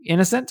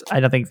innocent.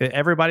 I don't think that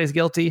everybody's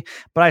guilty,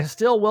 but I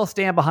still will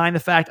stand behind the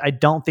fact I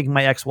don't think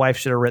my ex-wife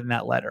should have written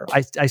that letter.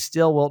 I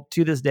still will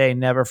to this day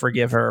never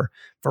forgive her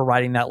for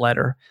writing that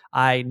letter.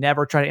 I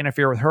never try to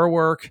interfere with her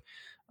work.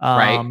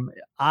 Right.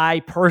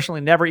 I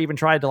personally never even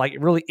tried to like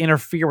really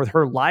interfere with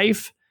her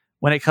life.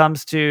 When it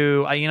comes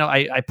to,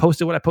 I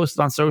posted what I posted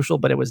on social,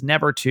 but it was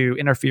never to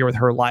interfere with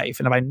her life.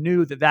 And if I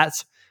knew that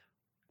that's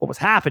what was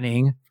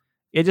happening,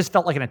 it just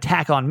felt like an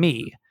attack on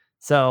me.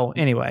 So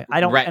anyway, I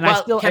don't. Right. And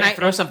well, can I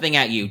throw something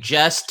at you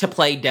just to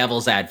play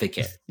devil's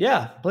advocate?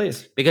 Yeah,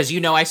 please. Because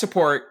I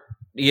support.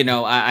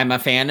 I'm a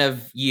fan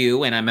of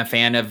you, and I'm a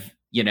fan of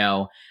and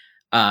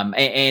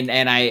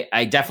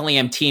I definitely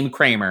am Team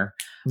Kramer.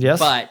 Yes.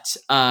 But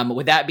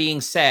with that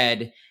being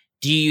said,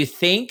 do you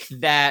think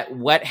that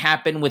what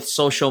happened with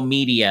social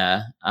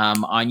media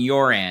on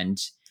your end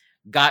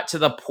got to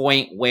the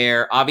point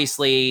where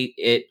obviously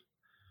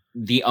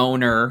the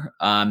owner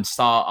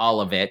saw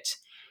all of it,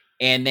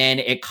 and then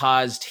it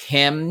caused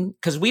him,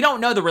 because we don't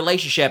know the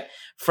relationship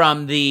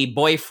from the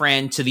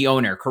boyfriend to the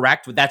owner,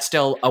 correct? That's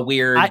still a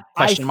weird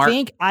question mark.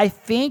 I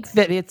think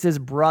that it's his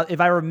brother,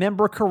 if I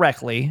remember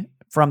correctly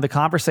from the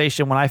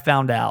conversation when I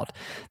found out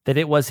that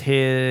it was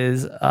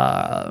his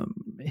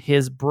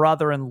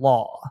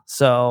brother-in-law.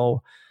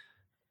 So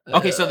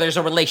okay, so there's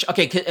a relation.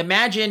 Okay,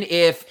 imagine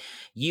if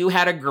you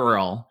had a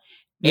girl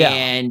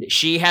and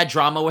she had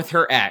drama with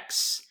her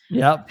ex.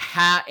 Yep.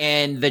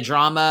 And the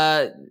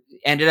drama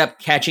ended up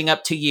catching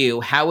up to you.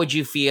 How would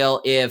you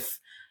feel if,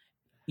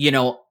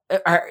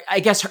 I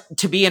guess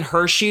to be in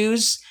her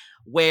shoes,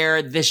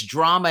 where this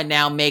drama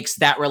now makes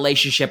that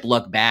relationship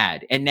look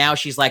bad. And now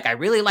she's like, I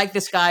really like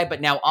this guy,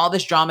 but now all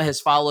this drama has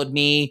followed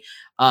me.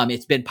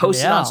 It's been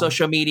posted on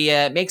social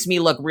media. It makes me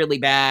look really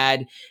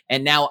bad.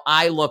 And now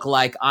I look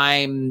like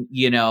I'm,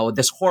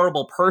 this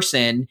horrible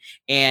person.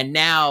 And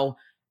now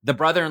the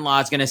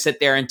brother-in-law is going to sit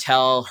there and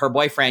tell her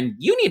boyfriend,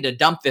 you need to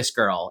dump this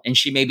girl. And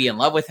she may be in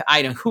love with,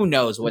 who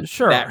knows what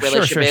that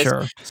relationship is.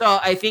 Sure. So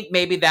I think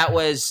maybe that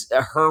was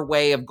her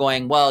way of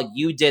going, well,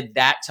 you did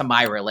that to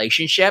my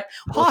relationship.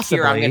 Possibly. Well,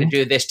 here, I'm going to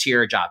do this to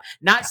your job.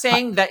 Not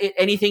saying that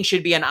anything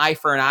should be an eye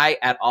for an eye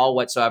at all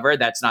whatsoever.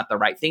 That's not the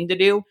right thing to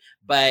do.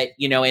 But,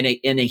 in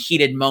a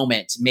heated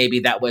moment,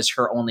 maybe that was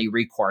her only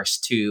recourse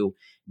to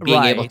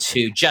being able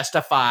to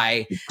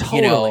justify,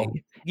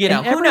 totally.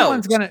 Who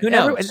knows? Who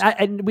knows?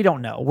 And we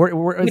don't know.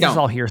 This is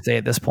all hearsay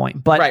at this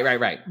point. But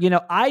right.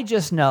 I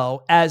just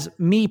know, as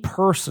me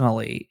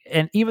personally,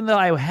 and even though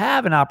I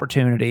have an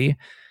opportunity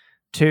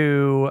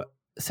to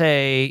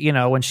say,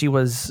 when she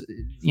was,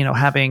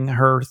 having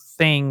her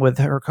thing with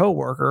her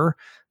coworker,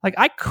 like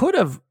I could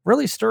have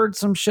really stirred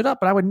some shit up,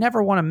 but I would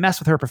never want to mess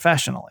with her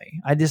professionally.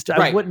 I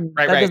wouldn't.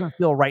 That doesn't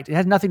feel right. It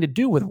has nothing to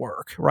do with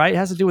work, right? It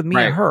has to do with me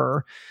and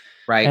her,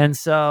 right? And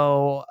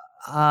so.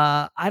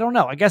 I don't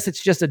know. I guess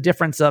it's just a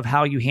difference of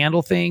how you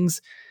handle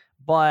things.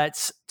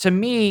 But to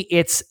me,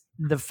 it's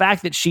the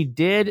fact that she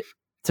did.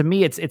 To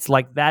me, it's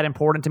like that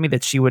important to me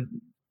that she would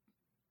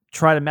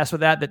try to mess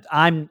with that.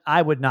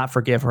 I would not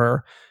forgive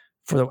her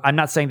for. I'm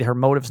not saying that her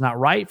motive's not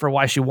right for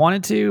why she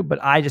wanted to, but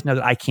I just know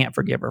that I can't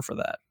forgive her for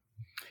that.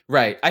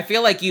 Right. I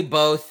feel like you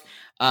both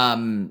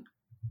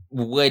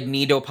would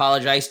need to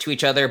apologize to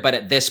each other, but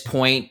at this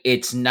point,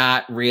 it's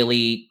not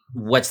really.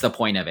 What's the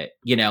point of it?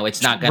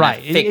 It's not going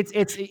to fix.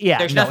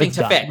 There's nothing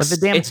to fix.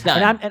 But it's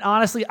done. And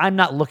honestly, I'm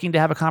not looking to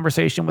have a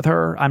conversation with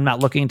her. I'm not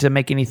looking to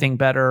make anything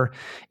better.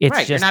 It's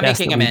just you're not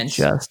making amends.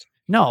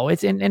 No,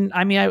 it's and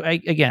I mean, I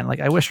again,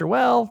 like I wish her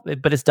well,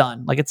 but it's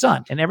done. Like it's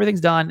done, and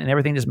everything's done, and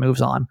everything just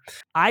moves on.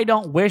 I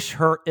don't wish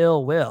her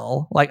ill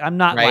will. Like I'm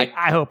not like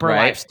I hope her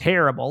life's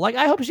terrible. Like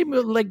I hope she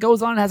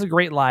goes on and has a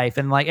great life,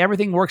 and like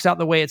everything works out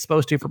the way it's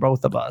supposed to for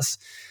both of us.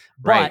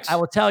 But I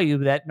will tell you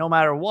that no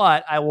matter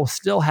what, I will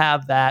still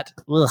have that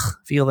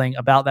feeling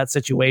about that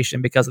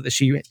situation because of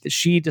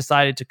she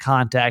decided to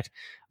contact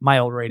my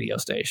old radio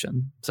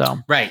station. So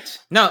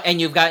no, and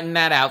you've gotten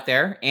that out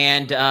there,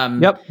 and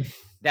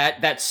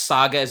that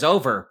saga is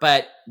over.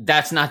 But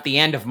that's not the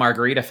end of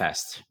Margarita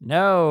Fest.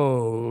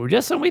 No,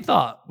 just when we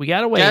thought we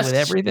got away with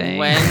everything,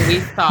 when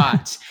we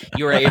thought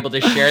you were able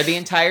to share the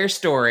entire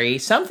story,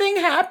 something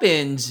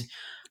happened.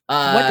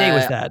 What day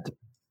was that?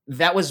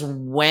 That was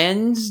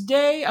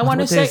Wednesday, I want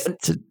to say.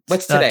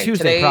 What's today?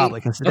 Tuesday, probably,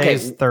 because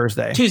today's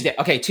Thursday. Tuesday.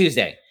 Okay,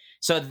 Tuesday.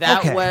 So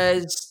that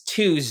was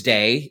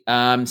Tuesday.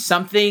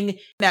 Something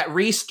that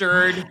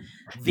restirred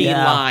the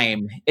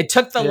lime. It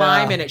took the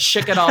lime and it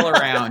shook it all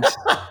around.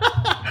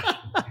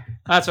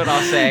 That's what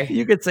I'll say.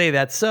 You could say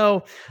that.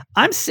 So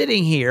I'm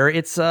sitting here.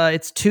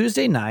 It's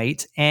Tuesday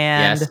night,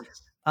 and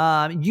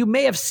you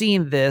may have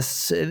seen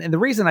this. And the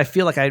reason I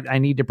feel like I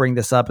need to bring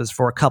this up is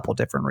for a couple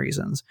different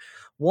reasons.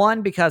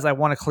 One, because I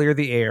want to clear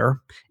the air,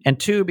 and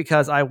two,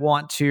 because I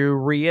want to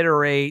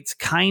reiterate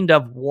kind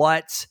of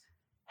what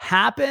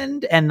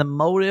happened and the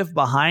motive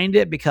behind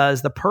it,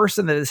 because the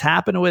person that this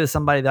happened with is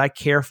somebody that I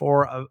care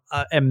for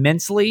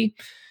immensely.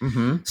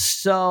 Mm-hmm.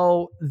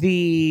 So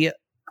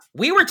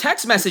We were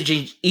text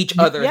messaging each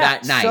other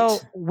that night. So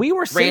we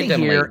were sitting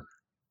randomly here,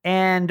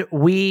 and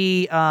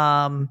we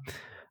I'm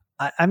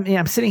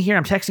sitting here,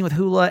 I'm texting with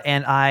Hula,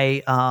 and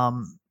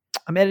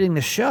I'm editing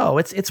the show.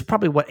 It's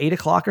probably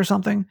 8:00 or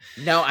something.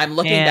 No, I'm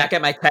looking back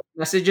at my text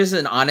messages,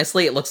 and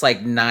honestly, it looks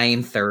like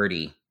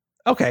 9:30.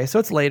 Okay, so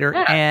it's later,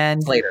 and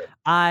it's later.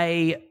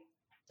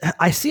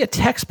 I see a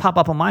text pop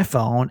up on my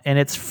phone, and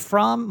it's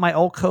from my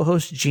old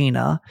co-host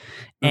Gina,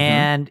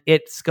 and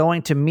it's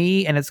going to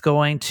me, and it's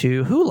going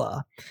to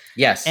Hula.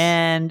 Yes,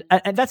 and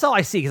that's all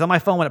I see, because on my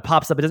phone when it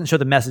pops up, it doesn't show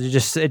the message.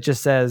 It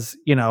just says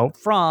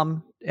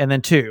from and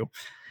then to.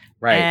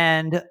 Right.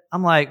 And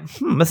I'm like,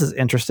 this is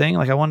interesting.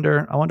 Like, I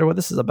wonder what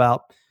this is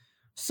about.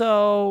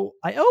 So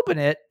I open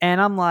it, and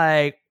I'm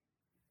like,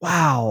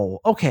 wow,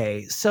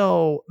 okay,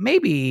 so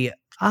maybe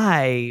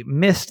I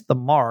missed the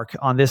mark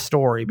on this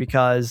story,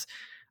 because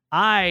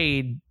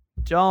I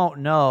don't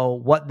know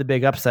what the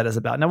big upset is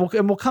about. Now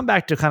we'll come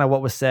back to kind of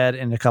what was said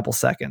in a couple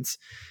seconds.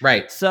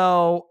 Right.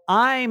 So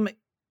I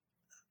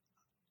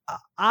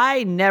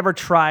never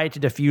tried to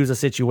diffuse a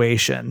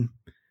situation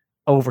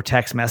over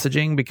text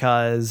messaging,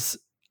 because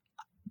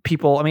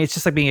people, I mean, it's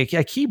just like being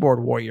a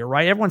keyboard warrior,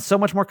 right? Everyone's so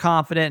much more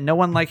confident. No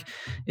one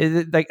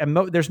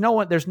there's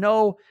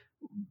no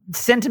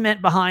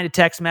sentiment behind a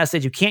text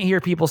message. You can't hear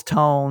people's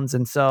tones.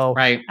 And so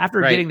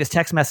after getting this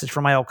text message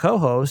from my old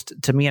co-host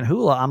to me and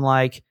Hula, I'm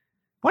like,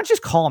 why don't you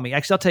just call me?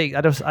 Actually, I'll tell you,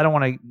 I don't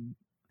want to,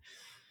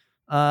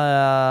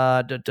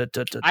 I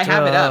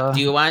have it up.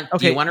 Do you want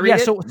to read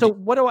it? So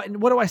what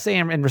do I say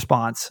in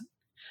response?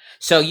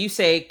 So you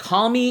say,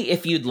 call me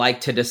if you'd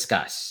like to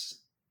discuss.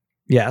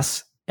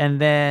 Yes. And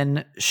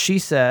then she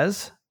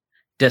says,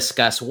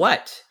 discuss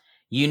what?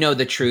 You know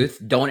the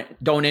truth. Don't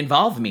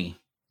involve me.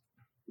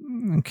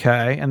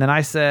 Okay. And then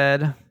I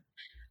said,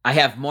 I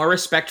have more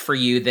respect for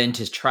you than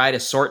to try to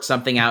sort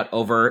something out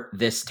over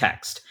this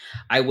text.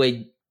 I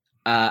would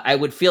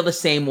feel the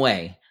same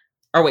way.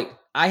 Or wait,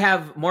 I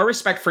have more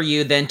respect for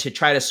you than to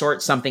try to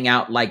sort something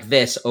out like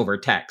this over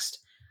text.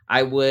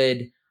 I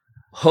would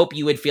hope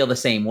you would feel the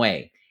same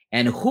way.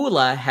 And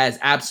Hula has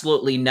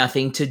absolutely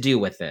nothing to do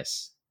with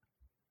this.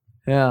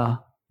 Yeah.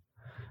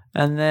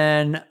 And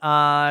then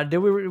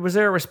was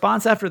there a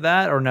response after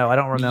that, or no? I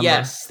don't remember.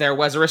 Yes, there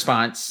was a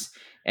response.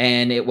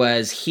 And it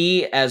was,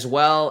 he, as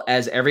well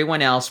as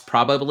everyone else,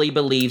 probably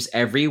believes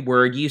every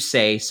word you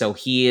say, so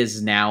he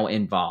is now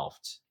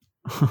involved.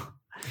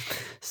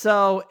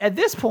 So at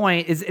this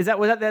point, that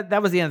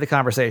was the end of the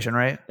conversation,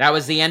 right? That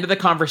was the end of the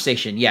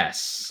conversation,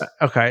 yes.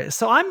 Okay.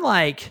 So I'm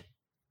like,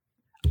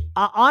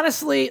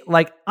 honestly,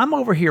 like, I'm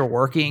over here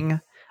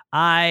working.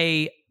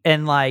 I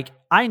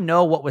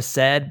know what was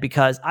said,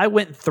 because I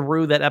went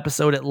through that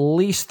episode at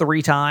least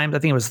 3 times. I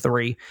think it was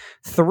 3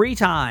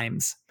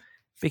 times,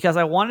 because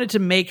I wanted to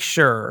make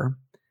sure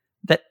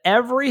that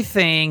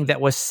everything that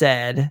was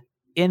said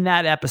in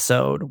that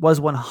episode was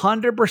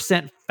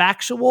 100%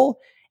 factual,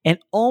 and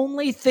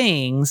only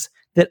things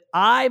that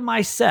I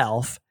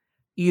myself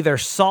either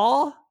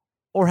saw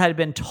or had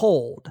been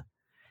told.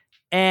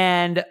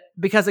 And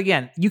because,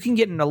 again, you can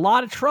get in a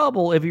lot of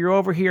trouble if you're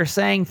over here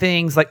saying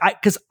things like,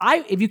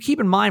 if you keep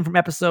in mind from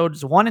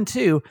episodes 1 and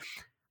 2,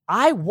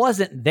 I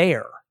wasn't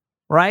there,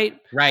 right?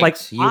 Right.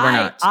 Like, you were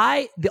not.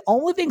 The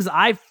only things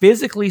I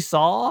physically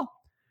saw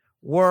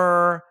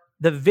were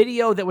the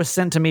video that was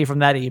sent to me from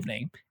that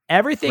evening.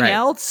 Everything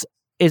else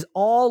is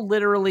all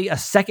literally a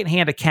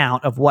secondhand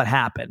account of what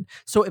happened.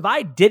 So if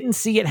I didn't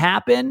see it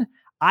happen,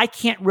 I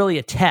can't really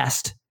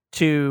attest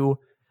to.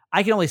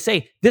 I can only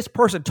say, this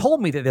person told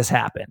me that this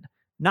happened,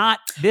 not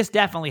this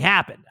definitely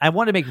happened. I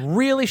want to make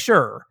really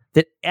sure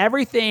that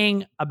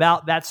everything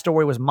about that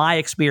story was my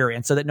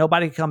experience, so that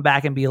nobody can come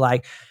back and be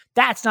like,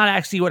 that's not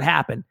actually what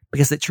happened.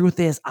 Because the truth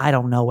is, I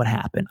don't know what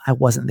happened. I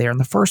wasn't there in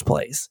the first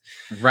place.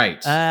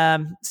 Right.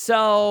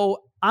 So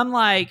I'm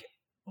like,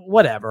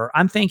 whatever.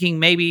 I'm thinking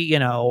maybe,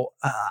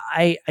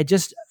 I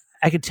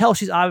could tell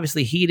she's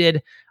obviously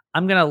heated.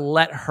 I'm going to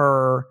let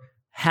her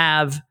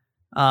have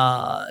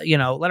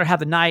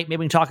the night. Maybe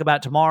we can talk about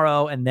it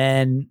tomorrow, and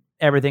then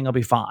everything will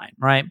be fine.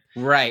 Right.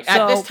 Right. So,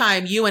 at this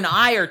time, you and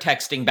I are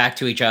texting back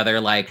to each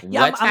other. Like,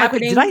 what's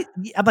happening?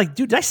 I'm like,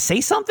 dude, did I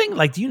say something?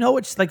 Like, do you know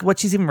what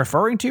she's even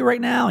referring to right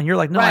now? And you're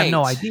like, no, I have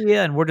no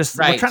idea. And we're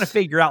trying to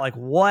figure out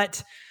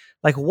what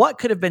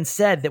could have been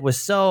said that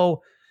was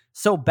so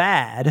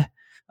bad.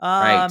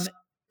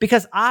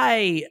 Because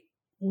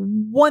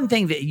one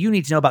thing that you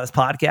need to know about this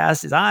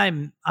podcast is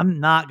I'm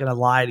not going to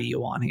lie to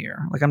you on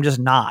here. Like, I'm just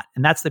not.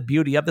 And that's the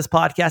beauty of this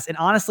podcast. And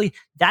honestly,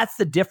 that's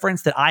the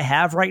difference that I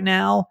have right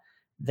now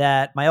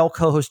that my old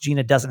co-host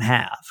Gina doesn't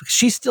have.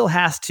 She still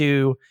has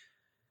to,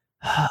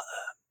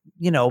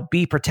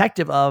 be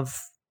protective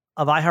of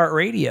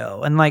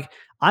iHeartRadio. And like,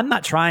 I'm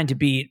not trying to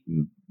be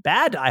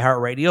bad to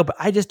iHeartRadio, but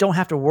I just don't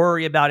have to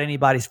worry about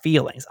anybody's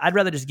feelings. I'd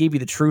rather just give you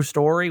the true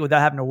story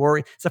without having to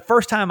worry. It's the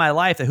first time in my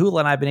life that Hula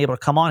and I have been able to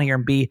come on here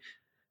and be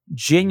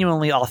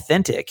genuinely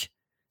authentic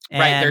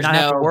and not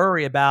have to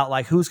worry about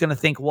like who's going to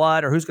think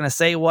what or who's going to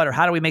say what or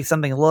how do we make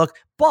something look.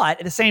 But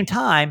at the same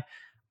time,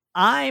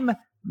 I'm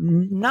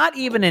not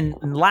even in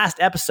last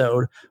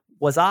episode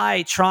was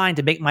I trying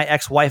to make my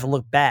ex-wife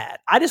look bad?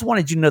 I just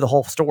wanted you to know the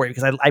whole story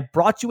because I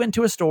brought you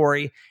into a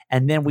story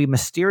and then we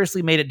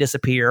mysteriously made it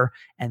disappear.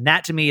 And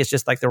that to me is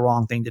just like the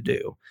wrong thing to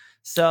do.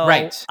 So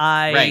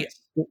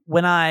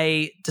when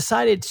I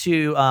decided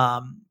to,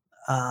 when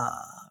I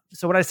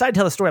decided to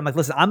tell the story, I'm like,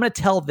 listen, I'm going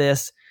to tell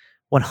this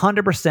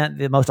 100%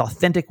 the most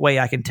authentic way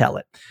I can tell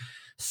it.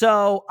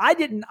 So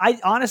I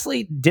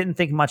honestly didn't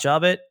think much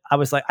of it. I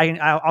was like,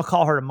 I'll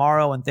call her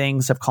tomorrow when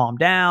things have calmed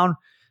down.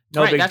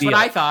 No big that's deal. what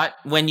I thought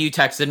when you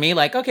texted me,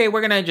 like, okay,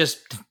 we're going to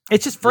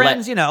it's just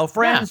friends,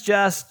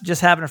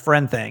 just having a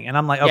friend thing. And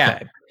I'm like,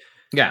 okay.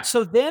 Yeah.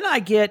 So then I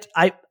get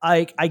a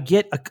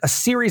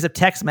series of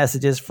text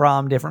messages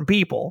from different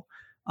people.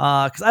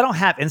 Cause I don't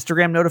have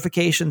Instagram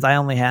notifications. I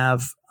only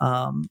have,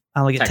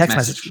 get text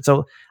messages.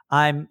 So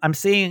I'm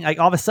seeing like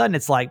all of a sudden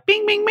it's like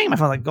bing, bing, bing. My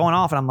phone's like going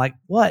off and I'm like,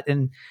 what?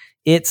 And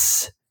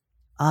it's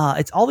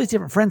all these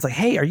different friends like,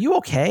 hey, are you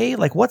okay?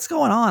 Like, what's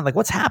going on? Like,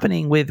 what's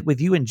happening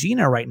with you and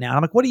Gina right now? And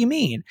I'm like, what do you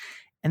mean?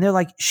 And they're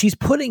like, she's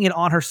putting it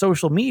on her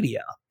social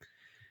media.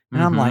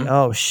 And I'm like,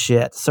 oh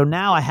shit. So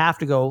now I have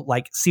to go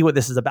like see what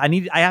this is about.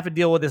 I have to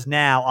deal with this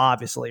now,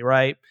 obviously,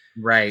 right?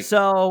 Right.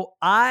 So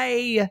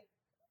I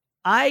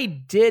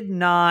did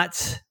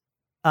not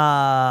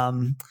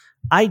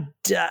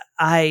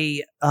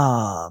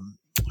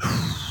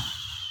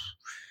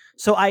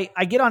So I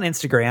get on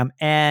Instagram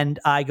and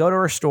I go to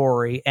her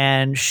story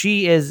and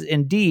she is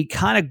indeed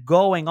kind of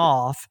going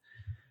off.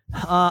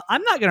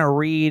 I'm not going to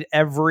read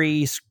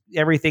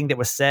everything that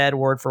was said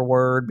word for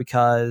word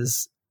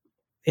because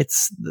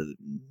it's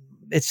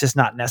just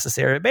not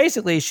necessary.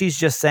 Basically, she's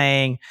just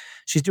saying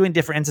she's doing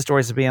different Insta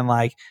stories of being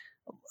like,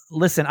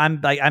 listen,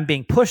 I'm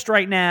being pushed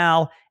right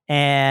now.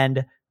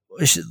 And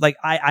like,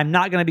 I'm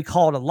not going to be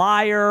called a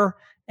liar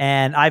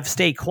and I've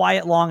stayed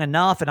quiet long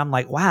enough. And I'm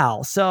like,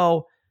 wow.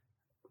 So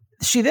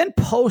she then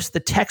posts the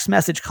text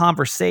message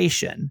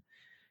conversation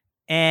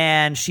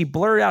and she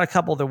blurred out a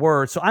couple of the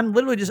words. So I'm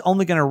literally just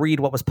only going to read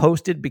what was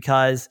posted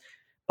because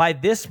by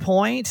this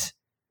point,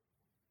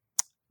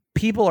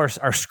 people are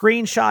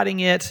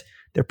screenshotting it.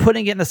 They're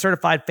putting it in the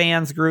certified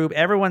fans group.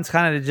 Everyone's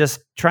kind of just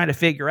trying to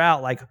figure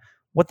out like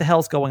what the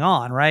hell's going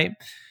on. Right.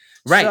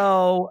 Right.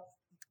 So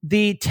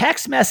the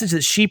text message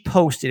that she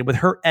posted with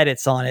her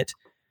edits on it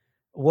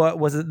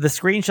was the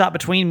screenshot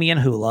between me and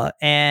Hula.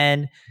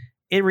 And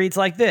it reads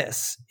like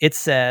this. It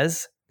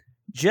says,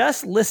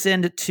 just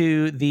listened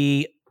to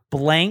the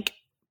blank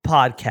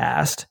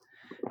podcast.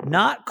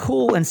 Not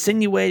cool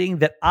insinuating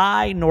that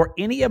I nor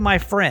any of my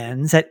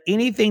friends had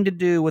anything to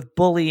do with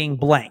bullying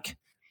blank.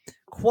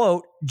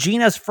 Quote,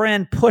 Gina's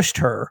friend pushed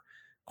her.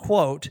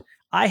 Quote,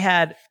 I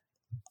had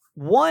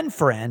one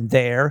friend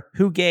there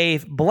who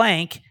gave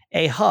blank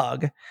a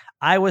hug.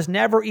 I was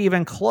never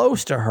even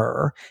close to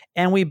her.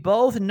 And we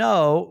both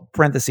know,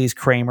 parentheses,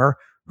 Kramer,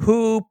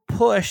 who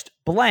pushed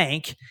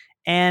blank,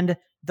 and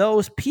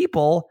those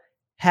people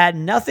had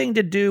nothing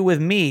to do with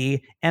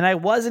me, and I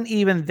wasn't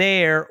even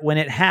there when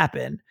it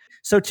happened.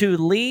 So to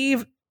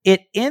leave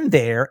it in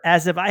there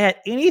as if I had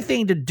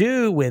anything to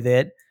do with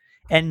it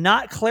and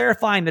not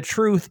clarifying the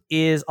truth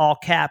is, all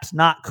caps,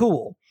 not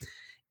cool.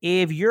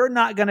 If you're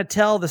not going to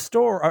tell the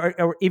story,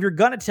 or if you're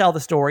going to tell the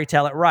story,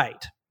 tell it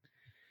right.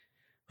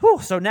 Whew,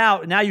 so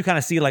now you kind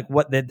of see like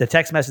what the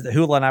text message that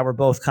Hula and I were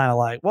both kind of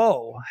like,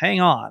 whoa,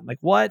 hang on. Like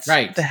what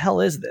the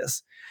hell is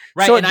this?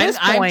 Right. So and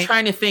I'm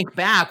trying to think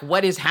back.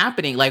 What is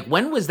happening? Like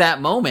when was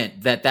that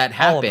moment that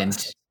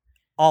happened?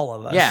 All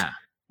of us. Yeah.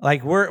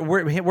 Like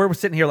we're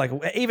sitting here like,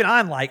 even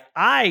I'm like,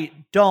 I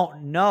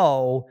don't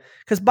know.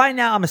 Cause by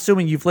now I'm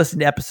assuming you've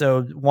listened to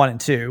episode 1 and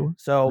 2.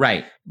 So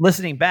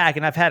listening back,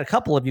 and I've had a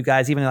couple of you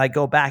guys even like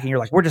go back and you're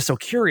like, we're just so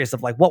curious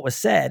of like what was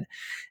said.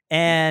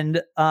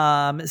 And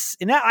now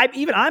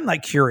I'm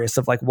like curious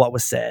of like what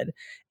was said.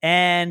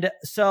 And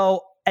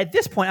so at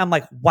this point I'm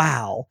like,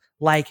 wow,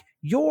 like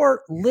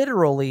you're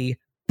literally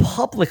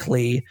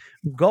publicly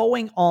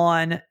going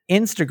on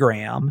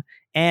Instagram,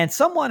 and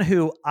someone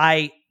who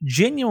I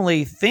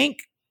genuinely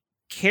think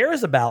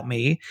cares about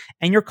me,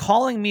 and you're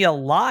calling me a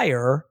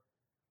liar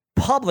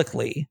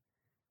publicly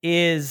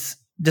is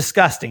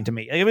disgusting to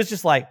me. It was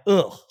just like,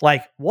 ugh,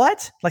 like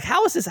what? Like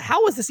how is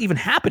this even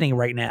happening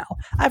right now?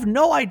 I have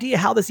no idea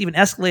how this even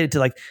escalated to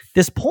like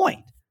this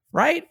point.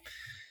 Right.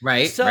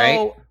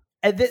 So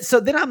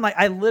then I'm like,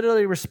 I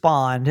literally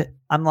respond.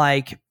 I'm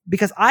like,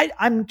 because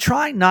I'm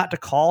trying not to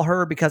call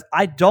her because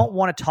I don't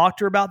want to talk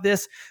to her about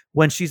this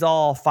when she's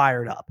all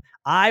fired up.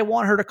 I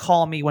want her to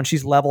call me when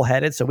she's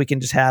level-headed so we can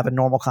just have a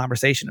normal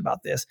conversation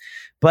about this.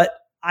 But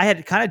I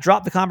had kind of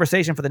dropped the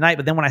conversation for the night.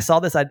 But then when I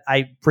saw this,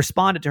 I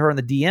responded to her in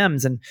the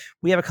DMs and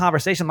we have a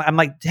conversation. I'm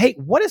like, hey,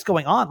 what is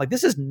going on? Like,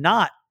 this is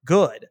not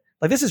good.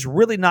 Like, this is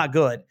really not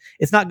good.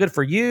 It's not good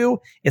for you.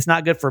 It's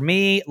not good for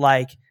me.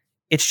 Like,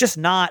 it's just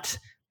not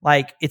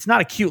like, it's not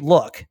a cute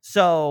look.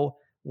 So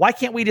why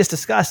can't we just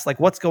discuss like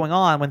what's going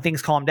on when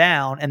things calm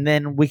down, and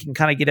then we can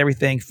kind of get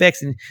everything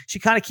fixed? And she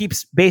kind of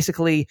keeps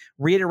basically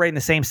reiterating the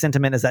same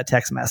sentiment as that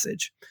text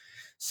message.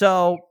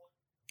 So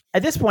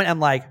at this point, I'm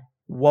like,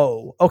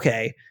 whoa,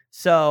 okay.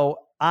 So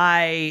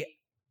I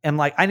am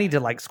like, I need to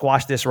like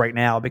squash this right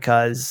now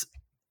because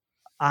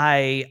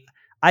I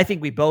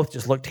think we both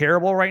just look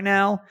terrible right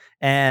now,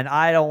 and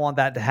I don't want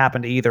that to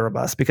happen to either of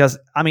us because,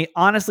 I mean,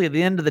 honestly, at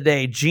the end of the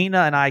day, Gina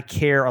and I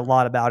care a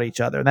lot about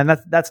each other, and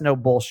that's no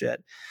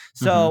bullshit.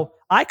 So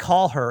I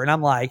call her and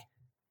I'm like,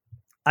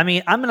 I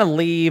mean, I'm just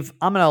going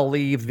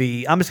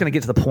to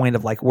get to the point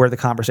of like where the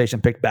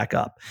conversation picked back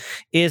up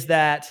is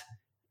that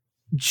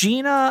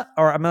Gina,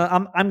 or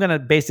I'm going to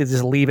basically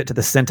just leave it to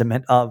the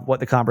sentiment of what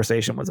the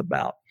conversation was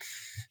about.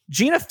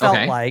 Gina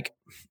felt like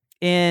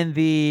in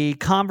the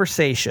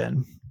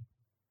conversation,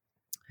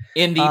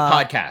 in the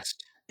podcast,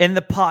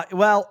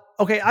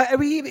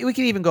 we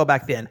can even go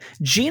back then.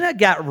 Gina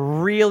got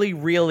really,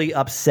 really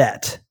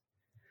upset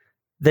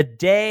the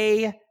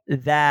day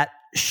that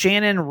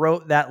Shannon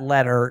wrote that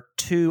letter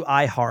to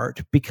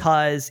iHeart,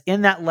 because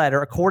in that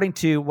letter, according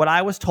to what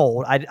I was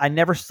told, I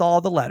never saw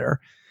the letter,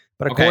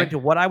 but according to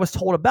what I was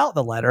told about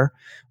the letter,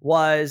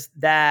 was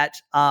that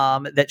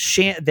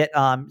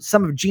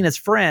some of Gina's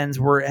friends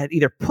had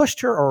either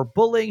pushed her or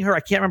bullying her. I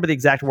can't remember the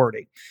exact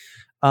wording.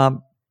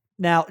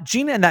 Now,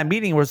 Gina in that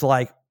meeting was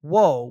like,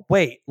 whoa,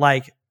 wait,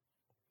 like,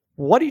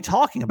 what are you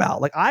talking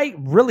about? Like, I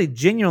really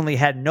genuinely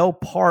had no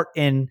part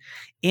in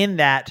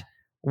that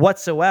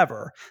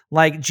whatsoever.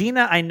 Like,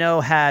 Gina, I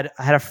know had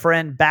a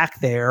friend back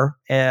there,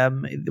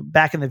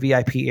 back in the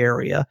VIP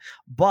area,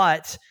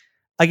 but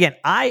again,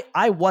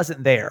 I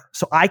wasn't there,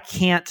 so I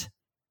can't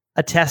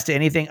attest to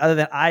anything other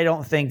than I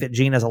don't think that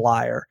Gina's a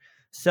liar.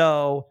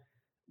 So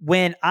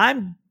when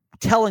I'm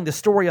telling the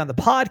story on the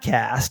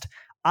podcast,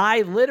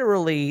 I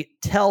literally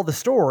tell the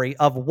story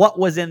of what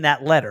was in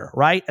that letter,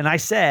 right? And I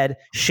said,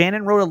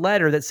 Shannon wrote a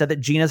letter that said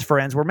that Gina's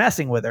friends were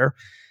messing with her.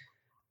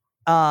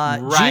 Right.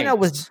 Gina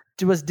was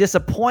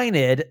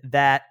disappointed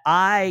that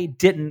I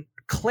didn't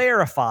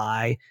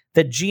clarify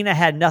that Gina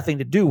had nothing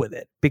to do with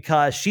it,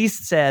 because she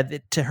said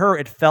that to her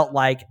it felt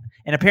like,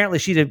 and apparently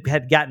she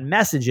had gotten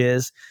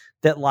messages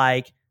that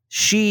like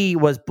she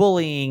was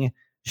bullying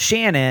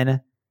Shannon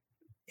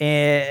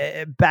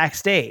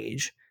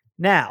backstage.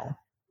 Now,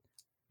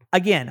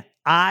 again,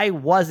 I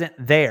wasn't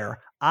there.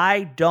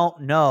 I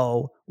don't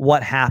know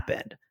what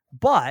happened,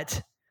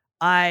 but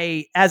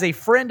as a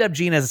friend of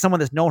Gina, as someone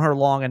that's known her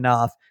long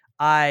enough,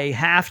 I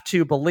have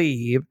to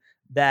believe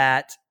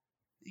that,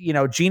 you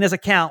know, Gina's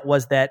account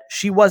was that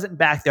she wasn't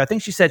back there. I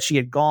think she said she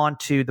had gone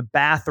to the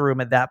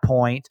bathroom at that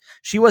point.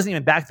 She wasn't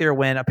even back there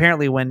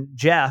when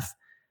Jeff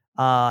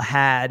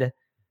had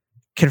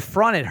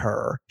confronted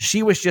her.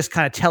 She was just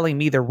kind of telling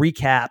me the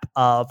recap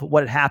of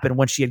what had happened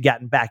when she had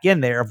gotten back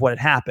in there, of what had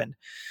happened.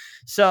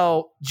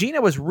 So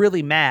Gina was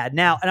really mad.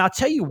 Now, and I'll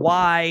tell you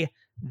why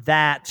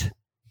that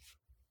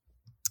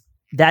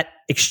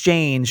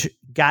exchange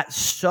got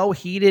so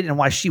heated and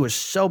why she was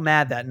so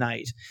mad that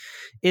night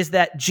is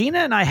that Gina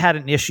and I had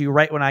an issue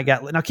right when I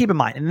got, now keep in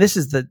mind, and this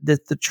is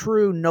the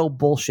true no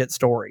bullshit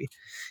story,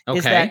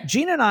 is that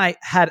Gina and I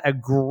had a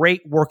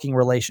great working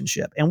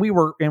relationship, and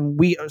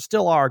we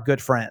still are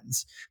good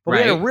friends, but we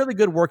had a really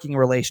good working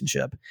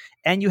relationship.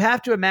 And you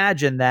have to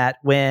imagine that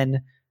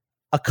when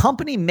a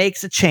company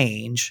makes a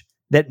change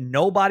that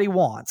nobody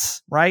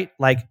wants, right?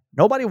 Like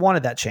nobody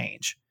wanted that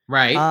change.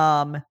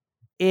 Right.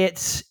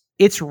 It's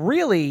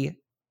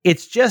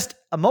just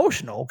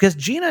emotional because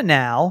Gina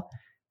now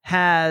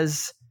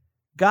has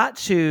got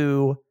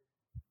to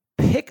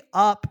pick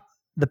up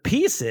the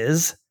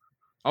pieces.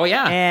 Oh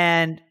yeah.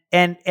 And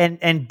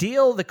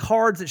deal the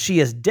cards that she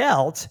has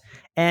dealt.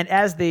 And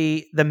as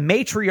the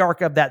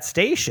matriarch of that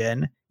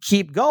station,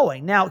 keep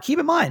going. Now, keep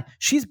in mind,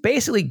 she's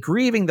basically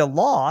grieving the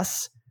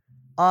loss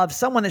of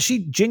someone that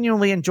she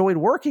genuinely enjoyed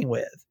working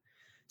with.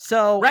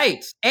 So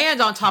right.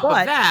 And on top of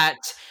that,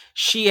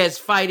 she is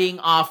fighting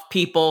off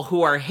people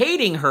who are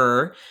hating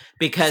her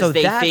because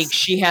they think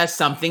she has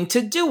something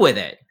to do with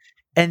it.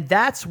 And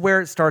that's where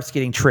it starts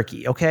getting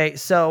tricky. Okay.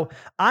 So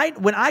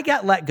when I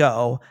got let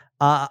go,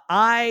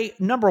 I,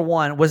 number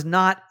one, was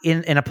not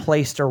in a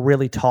place to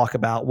really talk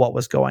about what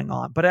was going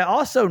on. But I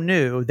also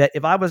knew that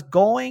if I was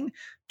going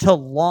to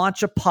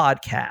launch a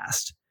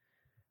podcast,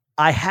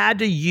 I had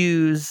to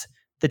use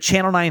the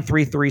Channel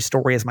 933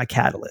 story as my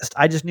catalyst.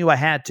 I just knew I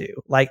had to.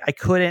 Like, I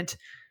couldn't.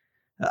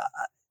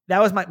 That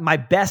was my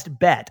best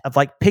bet of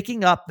like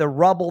picking up the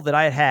rubble that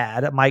I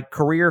had. My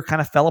career kind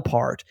of fell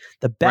apart.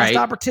 The best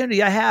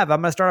opportunity I have,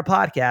 I'm going to start a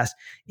podcast,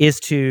 is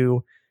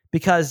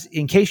because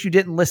in case you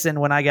didn't listen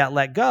when I got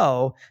let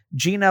go,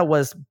 Gina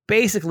was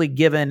basically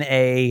given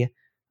a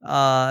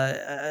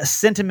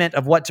sentiment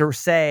of what to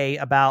say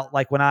about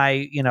like when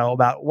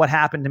about what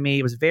happened to me.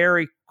 It was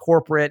very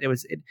corporate.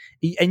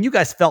 And you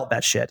guys felt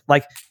that shit.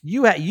 Like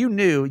you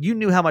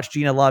knew how much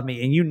Gina loved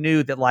me, and you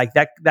knew that like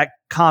that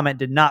comment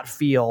did not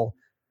feel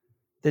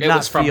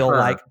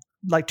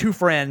like two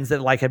friends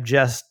that like have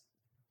just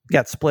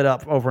got split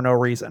up over no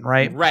reason,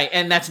 right? Right,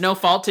 and that's no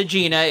fault to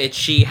Gina.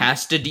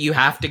 You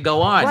have to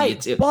go on,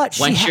 right? But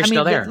once you're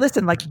still there,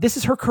 listen, like this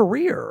is her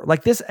career,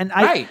 like this, and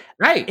right.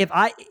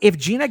 If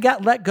Gina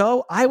got let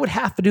go, I would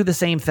have to do the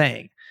same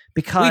thing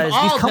because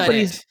these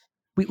companies,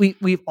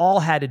 we've all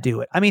had to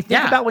do it. I mean,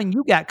 think about when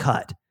you got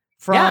cut.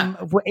 from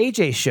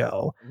AJ's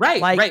show.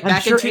 Right, like, right.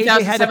 Back sure in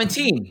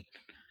 2017.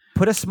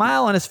 Put a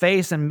smile on his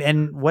face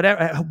and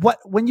whatever.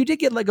 When you did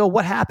get let go,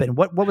 what happened?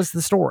 What was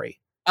the story?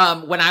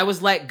 When I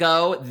was let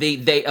go,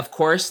 they of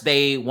course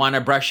they want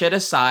to brush it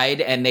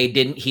aside, and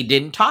he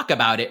didn't talk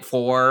about it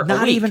for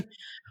a week.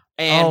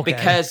 And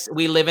because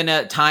we live in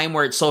a time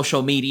where it's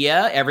social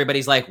media,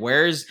 everybody's like,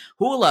 where's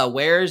Hula?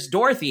 Where's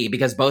Dorothy?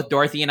 Because both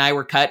Dorothy and I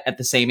were cut at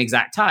the same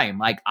exact time.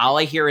 Like, all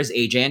I hear is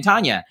AJ and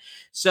Tanya.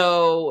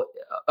 So,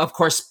 of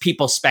course,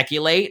 people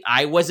speculate.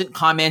 I wasn't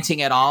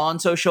commenting at all on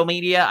social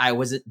media.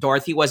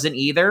 Dorothy wasn't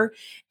either.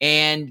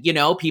 And,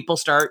 people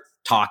start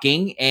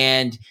talking.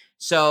 And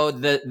so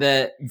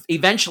the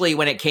eventually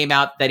when it came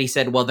out that he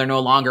said, well, they're no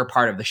longer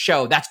part of the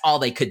show, that's all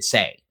they could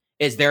say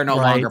is they're no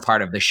longer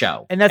part of the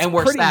show. And that's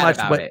we're pretty sad much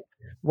about it.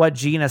 What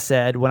Gina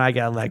said when I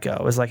got let go.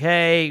 It was like,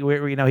 hey,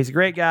 he's a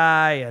great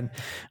guy, and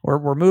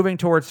we're moving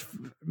towards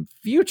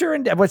future,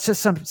 and it's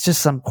just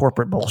some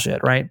corporate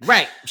bullshit, right?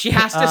 Right. She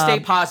has to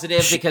stay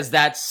positive because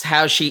that's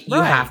how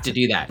you have to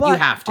do that. But you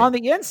have to. On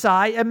the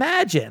inside,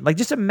 imagine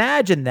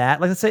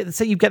that. Like, let's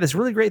say you've got this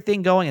really great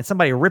thing going, and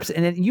somebody rips it,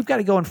 and then you've got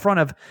to go in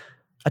front of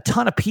a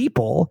ton of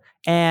people,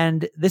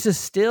 and this is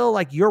still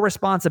like your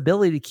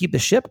responsibility to keep the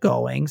ship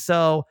going.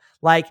 So,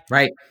 like,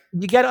 right.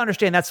 You got to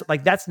understand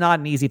that's not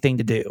an easy thing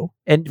to do,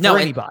 and for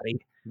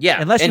anybody.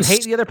 Unless you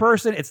hate the other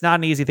person, it's not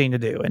an easy thing to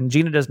do. And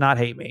Gina does not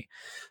hate me.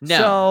 No.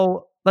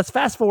 So let's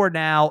fast forward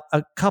now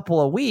a couple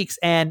of weeks.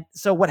 And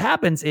so what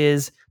happens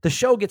is the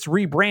show gets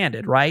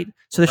rebranded, right?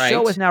 So the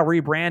show is now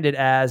rebranded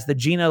as the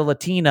Gina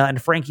Latina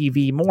and Frankie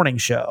V Morning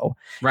Show.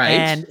 Right.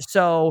 And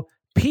so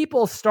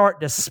people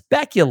start to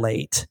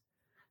speculate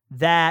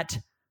that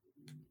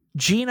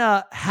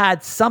Gina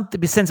had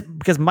something because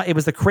it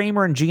was the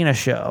Kramer and Gina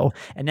show,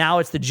 and now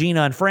it's the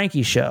Gina and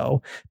Frankie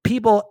show.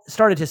 People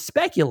started to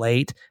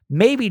speculate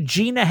maybe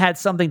Gina had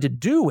something to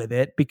do with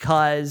it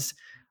because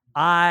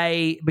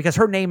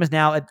her name is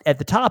now at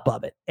the top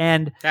of it,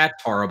 and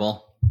that's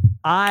horrible.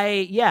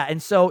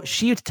 And so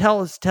she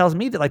tells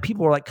me that like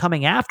people were like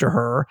coming after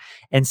her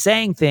and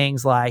saying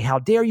things like, "How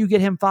dare you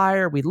get him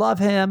fired? We love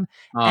him."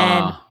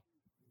 And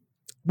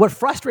what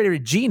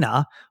frustrated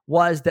Gina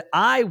was that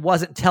I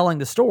wasn't telling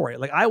the story.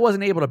 Like, I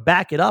wasn't able to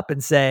back it up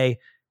and say,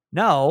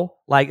 no,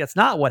 like, that's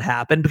not what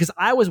happened, because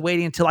I was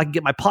waiting until I could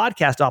get my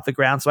podcast off the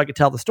ground so I could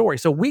tell the story.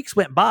 So weeks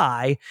went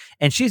by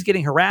and she's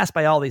getting harassed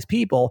by all these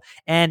people.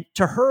 And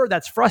to her,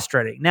 that's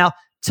frustrating. Now,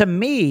 to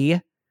me,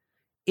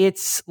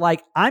 it's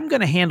like, I'm going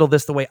to handle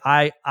this the way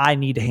I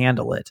need to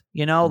handle it.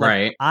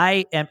 Like,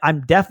 right.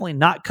 I'm definitely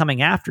not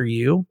coming after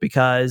you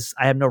because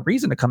I have no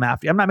reason to come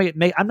after you.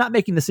 I'm not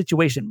making the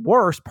situation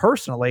worse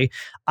personally.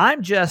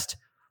 I've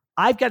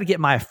got to get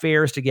my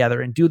affairs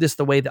together and do this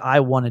the way that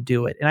I want to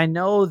do it. And I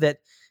know that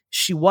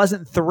she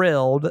wasn't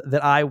thrilled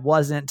that I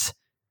wasn't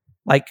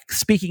like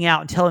speaking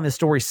out and telling the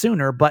story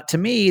sooner. But to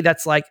me,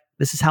 that's like,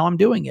 this is how I'm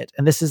doing it.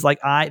 And this is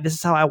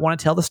how I want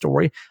to tell the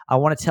story. I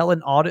want to tell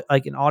in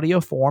audio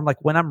form, like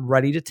when I'm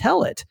ready to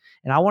tell it.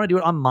 And I want to do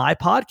it on my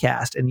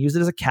podcast and use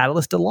it as a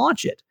catalyst to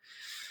launch it.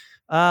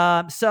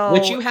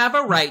 Which you have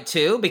a right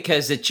to,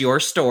 because it's your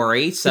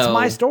story. So it's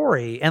my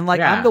story. And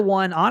like, I'm the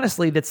one,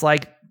 honestly, that's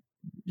like,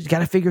 you got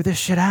to figure this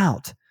shit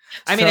out.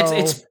 I mean,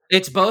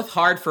 it's both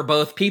hard for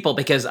both people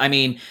because, I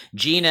mean,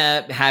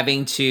 Gina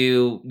having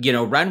to,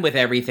 run with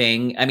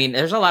everything. I mean,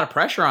 there's a lot of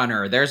pressure on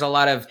her. There's a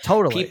lot of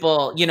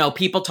people,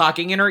 people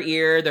talking in her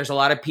ear. There's a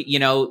lot of,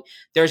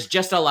 there's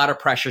just a lot of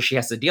pressure she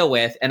has to deal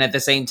with. And at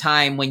the same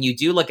time, when you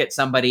do look at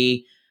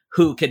somebody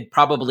who could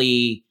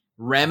probably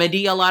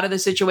remedy a lot of the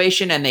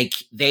situation and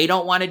they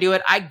don't want to do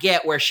it, I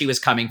get where she was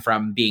coming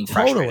from, being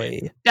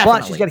frustrated.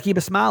 But she's got to keep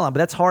a smile on. But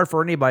that's hard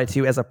for anybody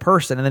to, as a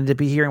person, and then to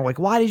be hearing like,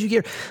 why did you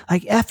get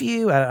like F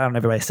you? I don't know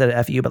if everybody said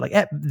F you, but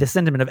like the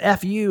sentiment of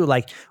F you,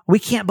 like, we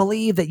can't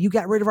believe that you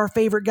got rid of our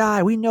favorite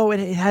guy. We know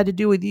it had to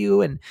do with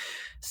you. And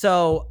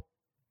so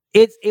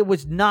it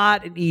was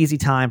not an easy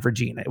time for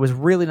Gina. It was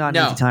really not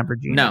an easy time for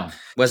Gina. No,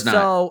 was not.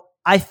 So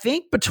I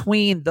think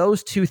between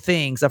those two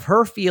things of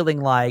her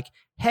feeling like,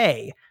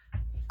 hey,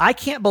 I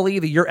can't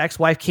believe that your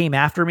ex-wife came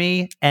after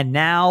me, and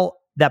now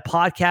that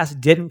podcast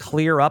didn't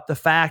clear up the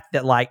fact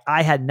that like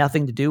I had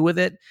nothing to do with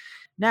it.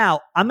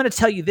 Now, I'm going to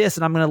tell you this,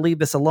 and I'm going to leave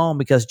this alone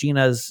because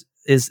Gina's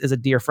is a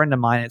dear friend of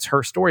mine. It's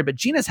her story, but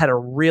Gina's had a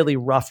really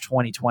rough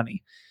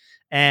 2020,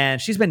 and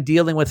she's been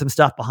dealing with some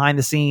stuff behind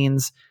the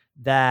scenes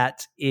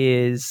that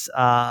is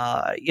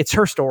it's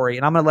her story,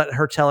 and I'm going to let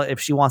her tell it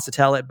if she wants to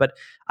tell it. But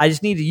I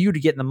just need you to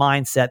get in the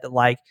mindset that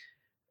like,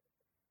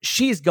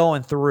 she's just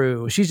going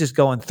through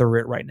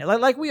it right now.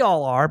 Like we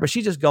all are, but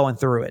she's just going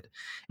through it.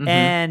 Mm-hmm.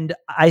 And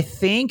I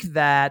think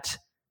that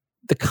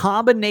the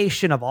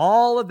combination of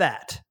all of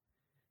that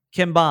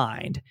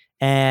combined,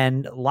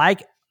 and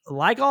like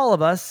all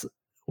of us,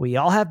 we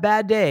all have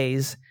bad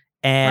days.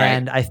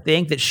 And I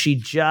think that she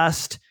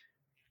just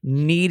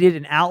needed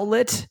an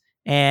outlet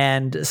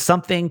and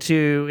something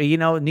to,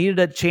 needed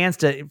a chance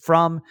to,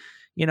 from,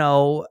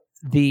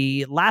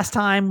 the last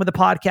time when the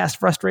podcast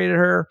frustrated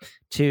her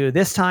to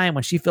this time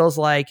when she feels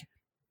like,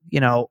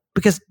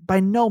 because by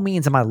no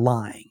means am I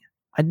lying.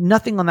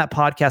 Nothing on that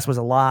podcast was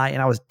a lie,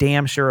 and I was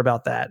damn sure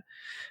about that.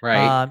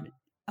 Right.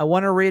 I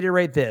want to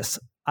reiterate this.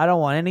 I don't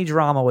want any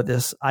drama with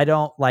this. I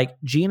don't like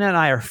Gina and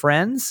I are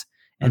friends,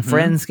 and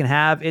friends can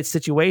have its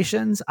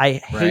situations. I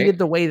hated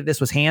the way that this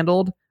was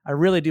handled. I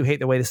really do hate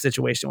the way this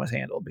situation was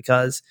handled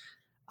because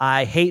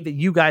I hate that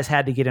you guys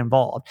had to get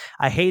involved.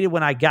 I hated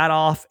when I got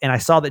off and I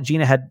saw that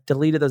Gina had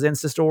deleted those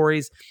Insta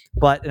stories,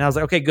 and I was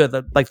like, okay, good.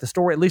 The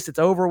story, at least it's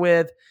over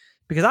with.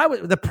 Because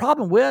the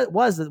problem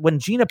was that when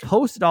Gina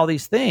posted all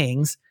these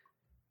things,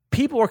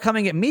 people were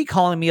coming at me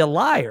calling me a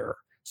liar.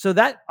 So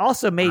that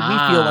also made me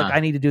feel like I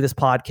need to do this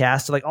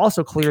podcast to like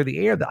also clear the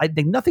air that I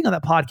think nothing on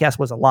that podcast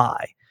was a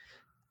lie.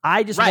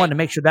 I just wanted to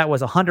make sure that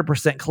was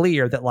 100%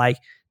 clear that like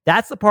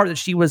that's the part that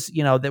she was,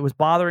 that was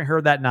bothering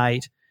her that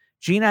night.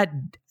 Gina,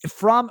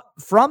 from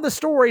the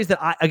stories that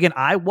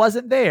I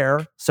wasn't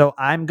there, so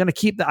I'm going to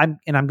keep that. I'm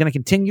going to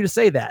continue to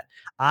say that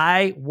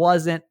I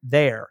wasn't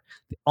there.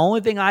 The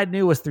only thing I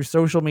knew was through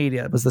social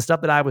media. It was the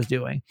stuff that I was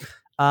doing.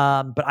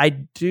 But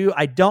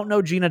I don't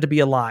know Gina to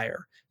be a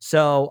liar.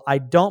 So I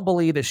don't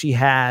believe that she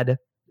had.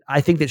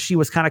 I think that she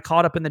was kind of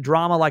caught up in the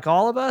drama like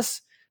all of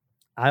us.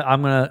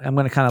 I'm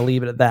gonna kind of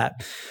leave it at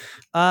that.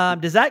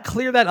 Does that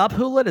clear that up,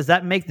 Hula? Does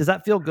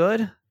that feel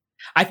good?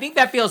 I think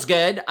that feels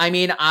good. I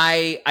mean,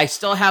 I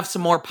still have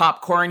some more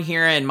popcorn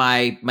here in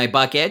my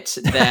bucket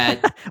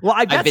that. Well,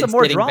 I got some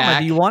more drama.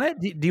 Back. Do you want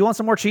it? Do you want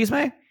some more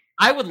chisme?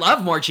 I would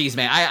love more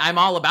chisme. I'm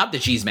all about the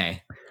chisme.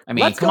 I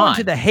mean, let's go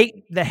into the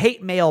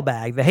hate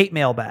mailbag. The hate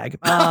mailbag.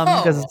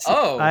 Trust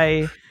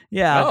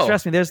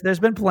me. There's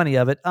been plenty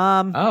of it.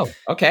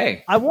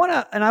 Okay. I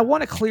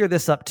want to clear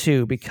this up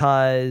too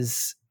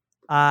because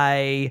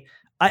I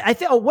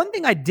think one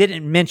thing I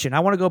didn't mention.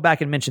 I want to go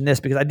back and mention this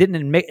because I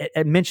didn't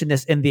mention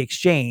this in the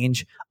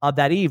exchange of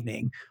that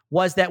evening.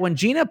 Was that when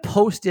Gina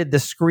posted the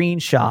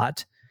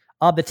screenshot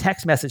of the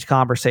text message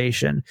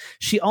conversation,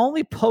 she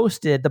only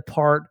posted the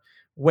part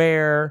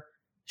where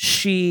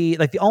she,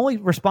 like, the only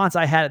response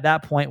I had at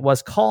that point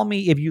was, call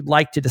me if you'd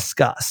like to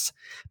discuss.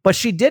 But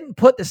she didn't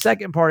put the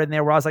second part in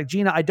there where I was like,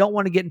 Gina, I don't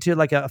want to get into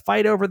like a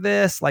fight over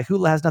this. Like,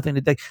 Hula has nothing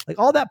to do. Like,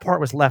 all that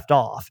part was left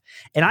off.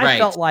 And I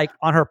felt like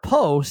on her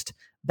post,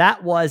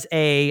 that was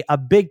a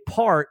big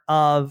part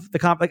of the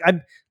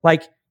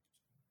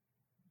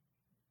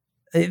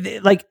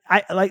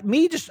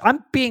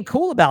I'm being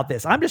cool about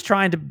this. I'm just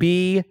trying to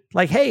be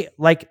like, hey,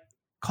 like,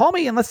 call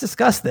me and let's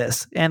discuss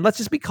this, and let's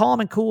just be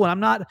calm and cool.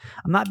 And I'm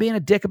not being a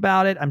dick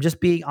about it. I'm just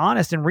being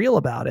honest and real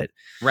about it.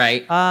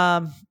 Right.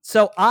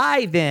 So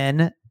I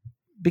then,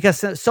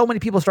 because so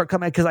many people start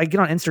coming, because I get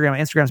on Instagram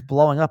and Instagram's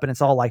blowing up and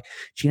it's all like,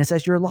 Gina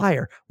says you're a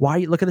liar. Why are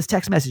you, look at this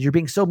text message? You're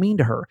being so mean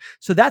to her.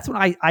 So that's when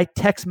I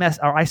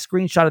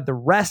screenshotted the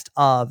rest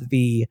of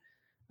the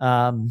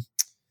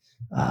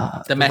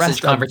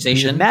message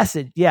conversation. The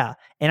message. Yeah.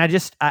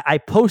 And I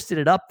posted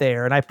it up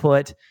there and I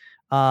put,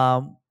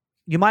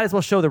 you might as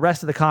well show the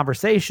rest of the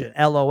conversation,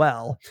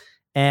 LOL.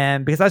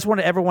 And because I just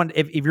wanted everyone,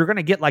 if you're going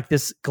to get like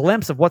this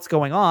glimpse of what's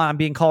going on, I'm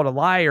being called a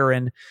liar.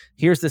 And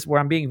here's this where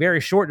I'm being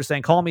very short, just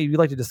saying, call me if you'd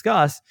like to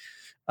discuss.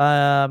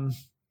 I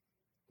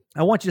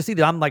want you to see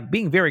that I'm like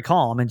being very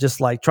calm and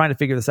just like trying to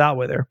figure this out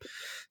with her.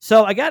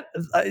 So I got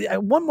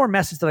one more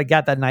message that I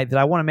got that night that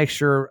I want to make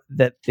sure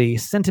that the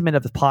sentiment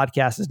of the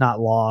podcast is not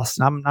lost.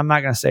 And I'm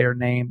not going to say her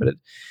name, but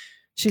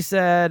she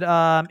said,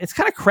 it's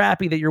kind of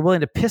crappy that you're willing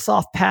to piss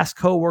off past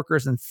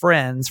coworkers and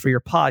friends for your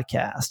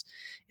podcast.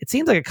 It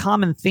seems like a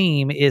common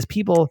theme is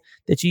people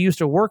that you used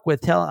to work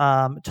with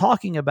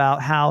talking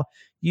about how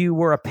you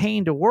were a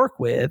pain to work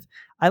with.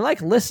 I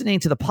like listening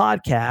to the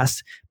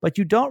podcast, but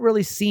you don't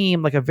really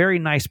seem like a very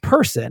nice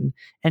person,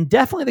 and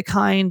definitely the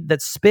kind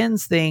that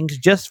spins things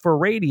just for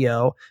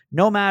radio,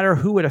 no matter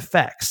who it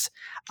affects.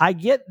 I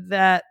get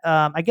that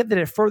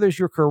it furthers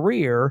your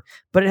career,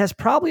 but it has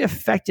probably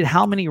affected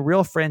how many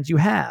real friends you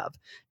have.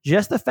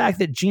 Just the fact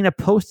that Gina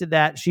posted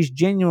that she's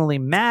genuinely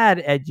mad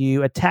at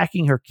you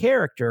attacking her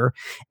character,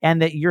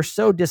 and that you're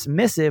so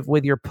dismissive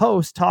with your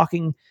post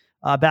talking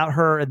about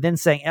her and then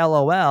saying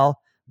LOL,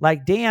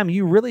 like, damn,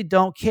 you really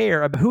don't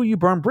care about who you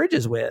burn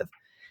bridges with.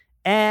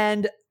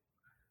 And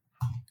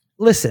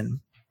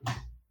listen,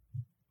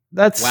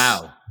 that's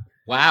wow.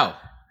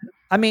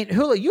 I mean,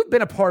 Hula, you've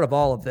been a part of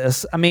all of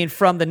this. I mean,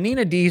 from the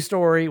Nina D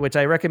story, which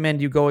I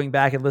recommend you going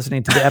back and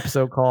listening to the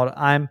episode called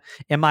Am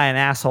I an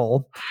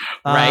Asshole?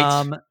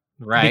 Right.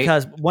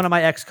 Because one of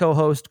my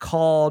ex-co-hosts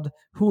called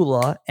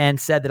Hula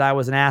and said that I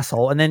was an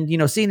asshole. And then,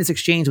 seeing this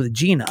exchange with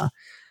Gina,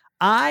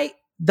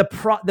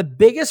 the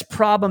biggest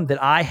problem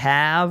that I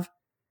have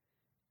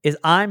is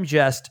I'm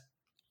just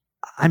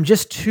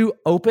too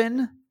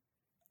open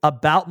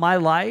about my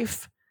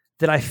life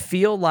that I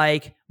feel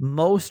like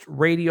most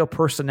radio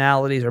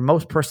personalities or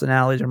most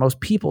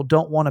people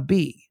don't want to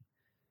be.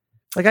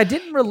 Like, I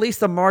didn't release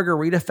the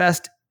Margarita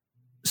Fest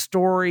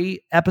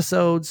story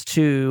episodes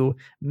to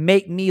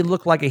make me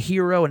look like a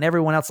hero and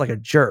everyone else like a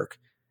jerk.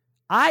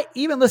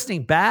 Even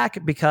listening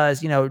back,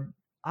 because,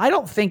 I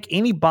don't think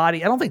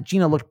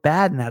Gina looked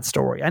bad in that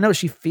story. I know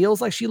she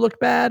feels like she looked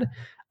bad.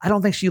 I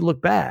don't think she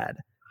looked bad.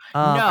 No.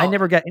 I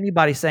never got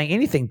anybody saying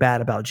anything bad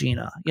about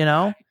Gina,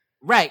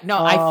 Right. No,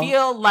 I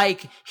feel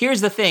like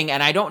here's the thing,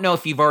 and I don't know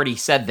if you've already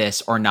said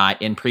this or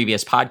not in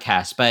previous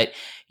podcasts, but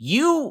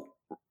you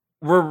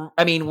were,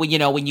 I mean, when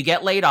you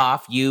get laid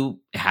off, you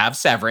have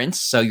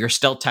severance, so you're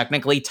still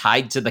technically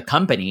tied to the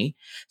company.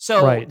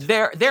 So Right.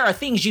 there are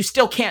things you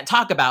still can't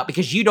talk about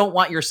because you don't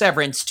want your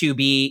severance to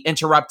be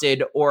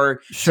interrupted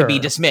or to be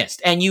dismissed.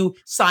 And you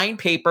sign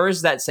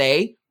papers that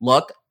say,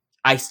 look,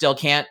 I still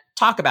can't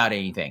talk about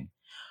anything.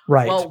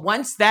 Right. Well,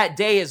 once that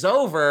day is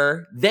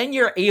over, then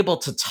you're able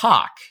to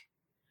talk.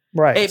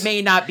 Right. It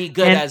may not be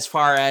good as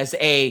far as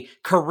a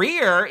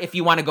career if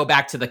you want to go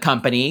back to the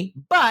company,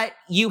 but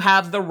you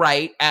have the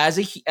right as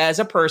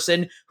a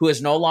person who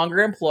is no longer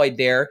employed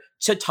there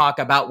to talk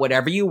about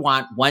whatever you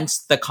want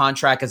once the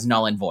contract is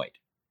null and void.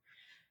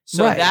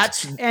 So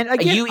that's, and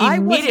again, you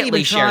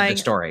immediately shared the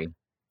story.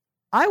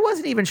 I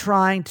wasn't even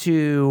trying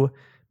to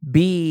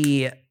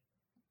be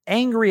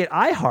angry at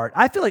iHeart.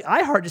 I feel like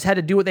iHeart just had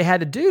to do what they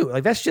had to do.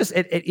 Like, that's just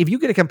if you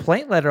get a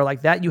complaint letter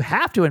like that, you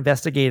have to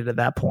investigate it at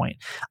that point.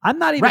 I'm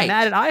not even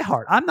mad at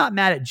iHeart. I'm not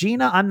mad at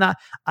Gina.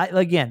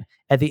 Again,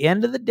 at the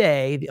end of the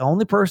day, the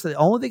only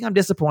thing I'm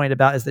disappointed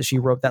about is that she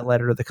wrote that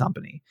letter to the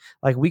company.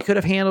 Like, we could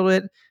have handled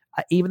it.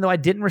 Even though I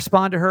didn't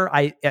respond to her,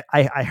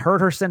 I heard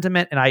her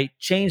sentiment and I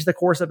changed the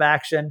course of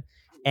action.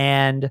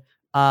 And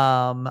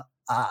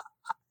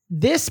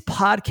this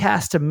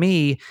podcast to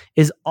me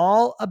is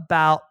all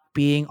about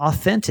being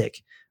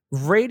authentic.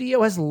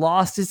 Radio has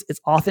lost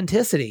its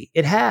authenticity.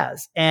 It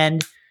has.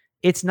 And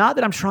it's not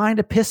that I'm trying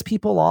to piss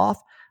people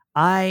off.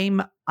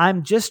 I'm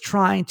just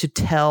trying to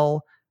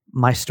tell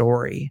my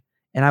story.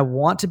 And I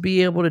want to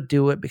be able to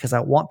do it because I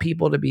want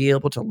people to be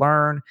able to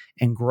learn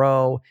and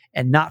grow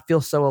and not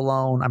feel so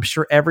alone. I'm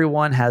sure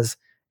everyone has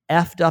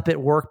effed up at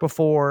work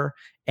before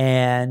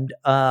and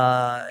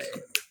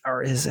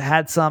or has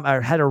had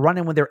a run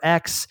in with their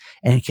ex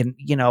and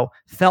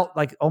felt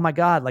like, oh my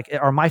God, like,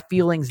 are my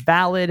feelings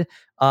valid?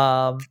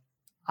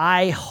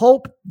 I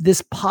hope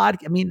this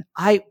going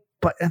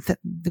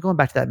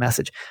back to that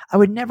message, I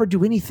would never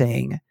do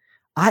anything.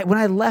 When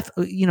I left,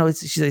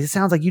 it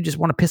sounds like you just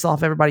want to piss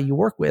off everybody you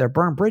work with or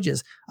burn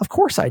bridges. Of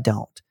course I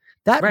don't.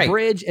 That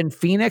bridge in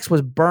Phoenix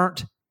was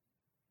burnt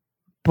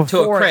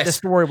before the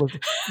story was,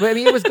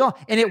 it was gone.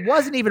 And it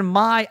wasn't even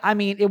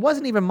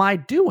my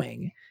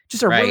doing.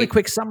 Just a really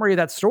quick summary of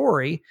that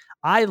story.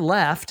 I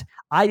left.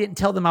 I didn't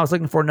tell them I was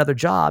looking for another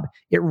job.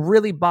 It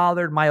really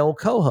bothered my old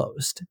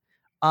co-host.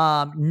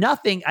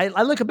 Nothing.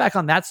 I look back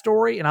on that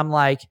story and I'm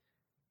like,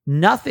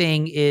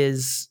 nothing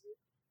is,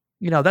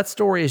 that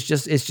story is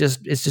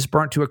just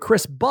burnt to a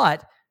crisp.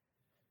 But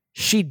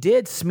she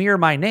did smear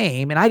my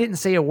name, and I didn't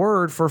say a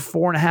word for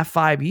 4.5,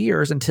 5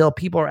 years until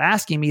people are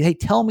asking me, "Hey,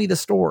 tell me the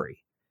story."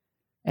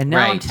 And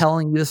now I'm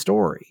telling you the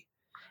story.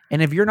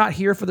 And if you're not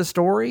here for the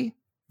story,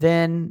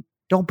 then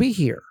don't be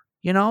here.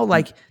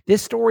 Like,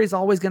 this story is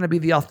always going to be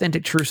the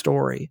authentic, true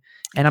story.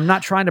 And I'm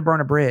not trying to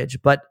burn a bridge,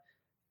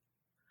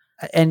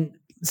 and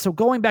so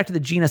going back to the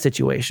Gina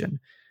situation,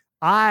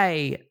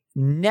 I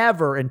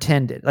never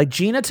intended, like,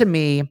 Gina to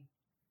me,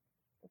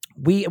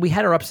 we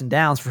had our ups and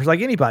downs for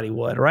like anybody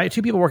would, right?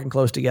 Two people working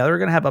close together are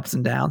going to have ups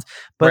and downs,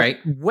 but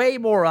way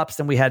more ups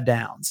than we had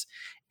downs.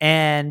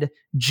 And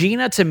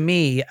Gina to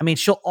me,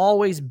 she'll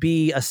always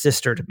be a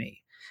sister to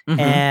me. Mm-hmm.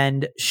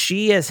 And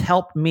she has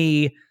helped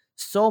me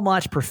so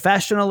much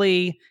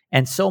professionally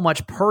and so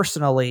much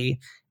personally.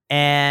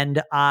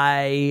 And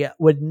I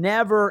would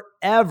never,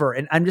 ever,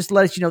 and I'm just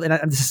letting you know, and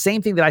it's the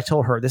same thing that I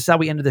told her. This is how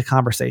we ended the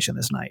conversation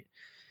this night,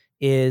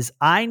 is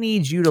I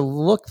need you to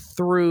look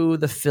through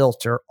the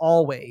filter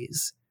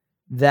always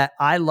that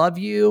I love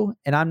you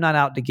and I'm not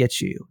out to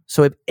get you.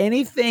 So if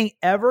anything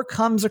ever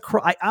comes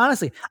across,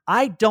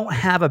 I don't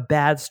have a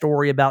bad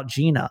story about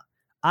Gina.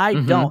 I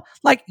don't.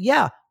 Like,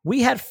 yeah,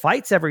 we had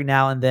fights every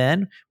now and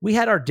then. We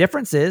had our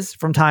differences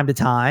from time to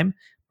time,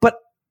 but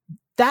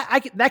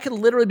that could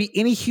literally be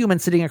any human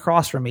sitting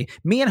across from me.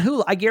 Me and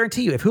Hula, I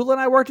guarantee you, if Hula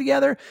and I worked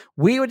together,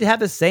 we would have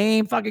the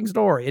same fucking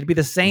story. It'd be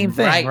the same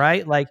thing,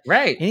 right? Like,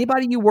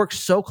 anybody you work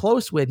so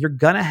close with, you're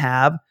gonna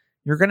have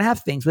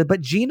things with.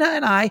 But Gina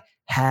and I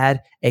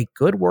had a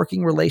good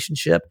working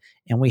relationship,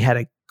 and we had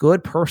a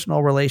good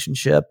personal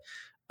relationship.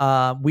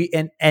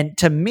 And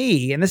to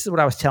me, and this is what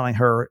I was telling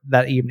her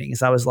that evening,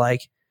 is I was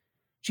like,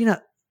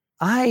 Gina,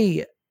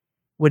 I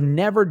would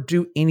never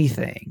do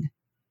anything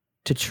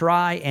to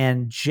try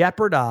and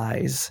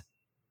jeopardize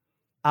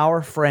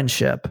our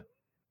friendship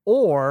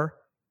or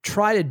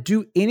try to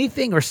do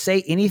anything or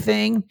say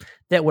anything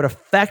that would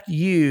affect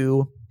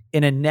you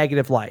in a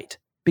negative light.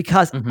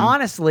 Because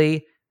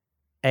honestly,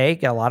 A,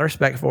 got a lot of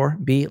respect for her,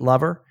 B,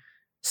 love her,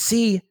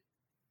 C,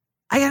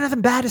 I got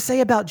nothing bad to say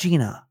about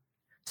Gina.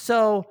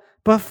 So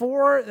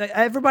before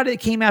everybody that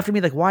came after me,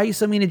 like, why are you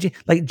so mean to Gina?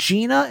 Like,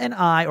 Gina and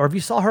I, or if you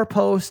saw her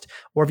post,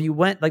 or if you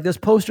went, like, those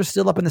posts are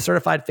still up in the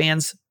Certified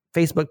Fans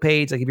Facebook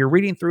page. Like, if you're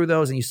reading through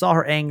those and you saw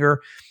her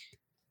anger,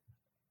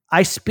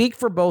 I speak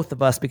for both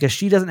of us because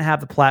she doesn't have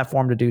the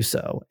platform to do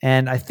so.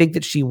 And I think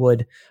that she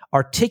would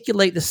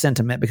articulate the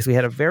sentiment because we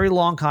had a very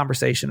long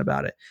conversation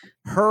about it.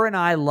 Her and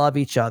I love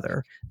each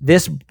other.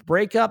 This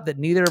breakup that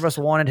neither of us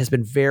wanted has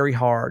been very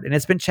hard and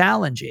it's been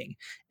challenging.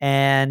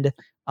 And,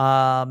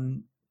 but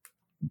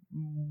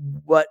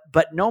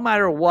no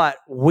matter what,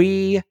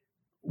 we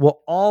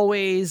will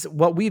always,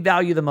 what we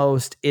value the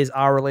most is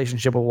our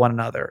relationship with one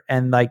another.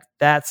 And like,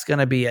 that's going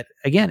to be it.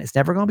 Again, it's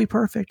never going to be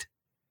perfect.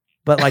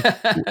 But like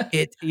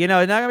it's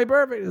not gonna be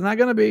perfect. It's not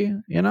gonna be,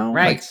 right.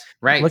 Like,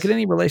 right. Look at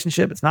any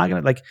relationship. It's not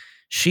gonna like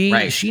she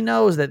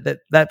knows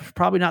that's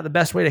probably not the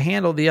best way to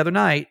handle the other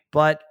night.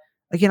 But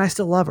again, I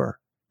still love her.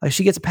 Like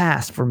she gets a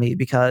pass for me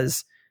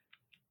because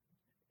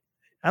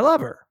I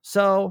love her.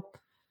 So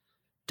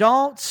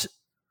don't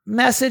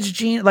message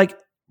Gina. Like,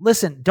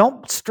 listen,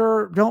 don't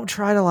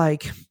try to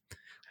like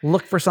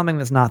look for something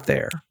that's not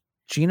there.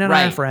 Gina and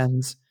I are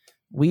friends.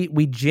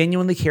 We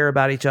genuinely care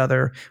about each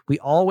other. We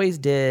always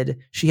did.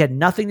 She had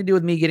nothing to do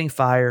with me getting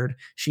fired.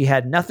 She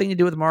had nothing to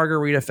do with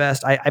Margarita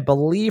Fest. I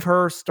believe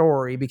her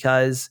story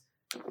because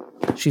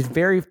she's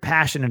very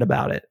passionate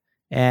about it.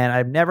 And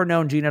I've never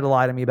known Gina to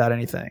lie to me about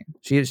anything.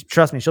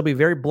 Trust me, she'll be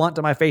very blunt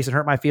to my face and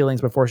hurt my feelings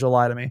before she'll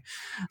lie to me.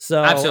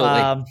 So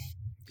absolutely.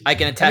 I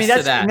can attest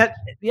to that.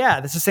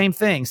 Yeah, that's the same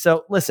thing.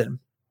 So listen,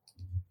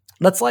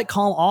 let's like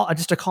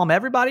calm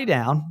everybody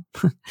down.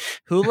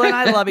 Hula and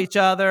I love each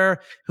other.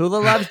 Hula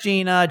loves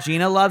Gina.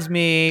 Gina loves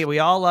me. We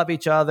all love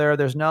each other.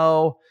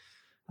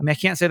 I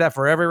can't say that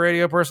for every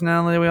radio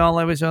personality. We all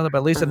love each other, but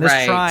at least in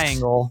this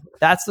triangle,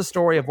 that's the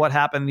story of what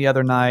happened the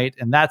other night.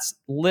 And that's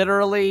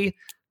literally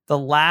the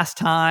last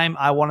time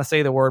I want to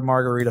say the word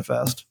Margarita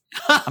Fest.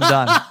 I'm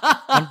done.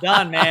 I'm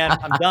done, man.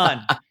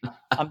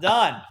 I'm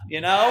done.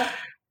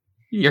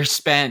 You're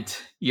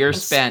spent. You're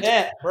spent,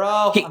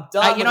 bro. I'm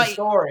done with the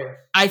story.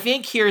 I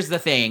think here's the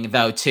thing,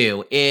 though,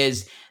 too,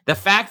 is the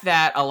fact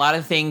that a lot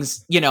of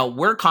things,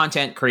 we're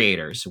content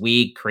creators.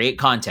 We create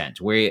content.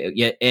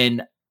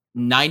 And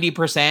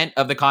 90%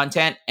 of the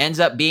content ends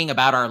up being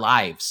about our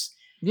lives.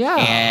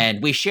 Yeah.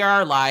 And we share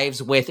our lives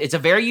it's a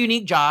very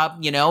unique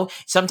job.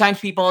 Sometimes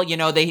people,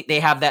 they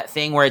have that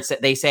thing where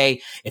they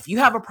say, if you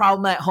have a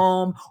problem at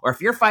home or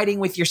if you're fighting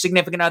with your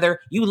significant other,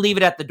 you leave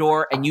it at the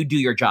door and you do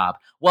your job.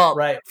 Well,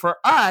 for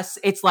us,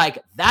 it's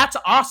like, that's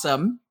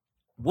awesome.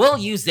 We'll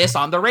use this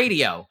on the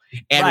radio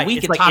and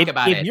we can talk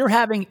about it. If you're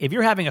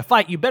having a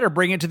fight, you better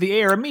bring it to the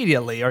air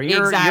immediately or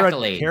you're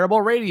a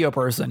terrible radio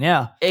person.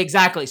 Yeah,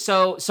 exactly.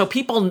 So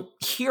people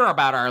hear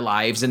about our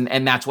lives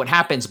and that's what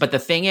happens. But the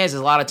thing is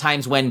a lot of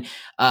times when,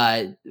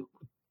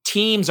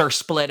 teams are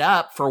split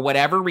up for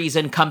whatever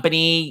reason,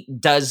 company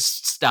does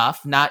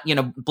stuff, not,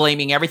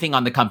 blaming everything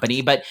on the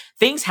company, but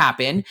things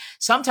happen.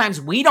 Sometimes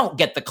we don't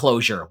get the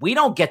closure. We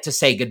don't get to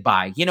say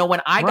goodbye.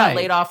 When I got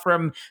laid off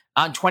on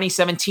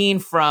 2017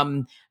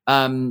 from,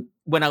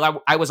 when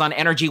I was on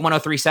Energy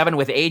 103.7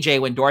 with AJ,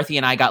 when Dorothy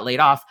and I got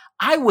laid off,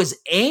 I was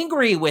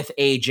angry with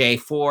AJ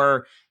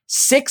for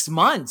 6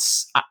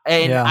 months.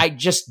 And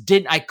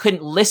I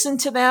couldn't listen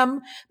to them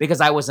because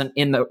I wasn't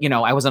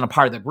I wasn't a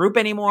part of the group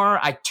anymore.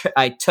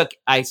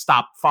 I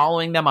stopped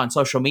following them on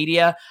social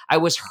media. I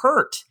was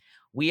hurt.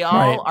 We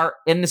all are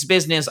in this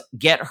business,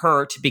 get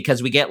hurt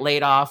because we get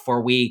laid off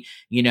or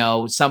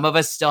some of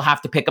us still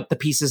have to pick up the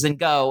pieces and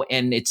go.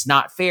 And it's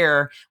not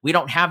fair. We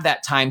don't have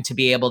that time to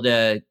be able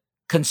to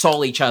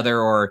console each other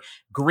or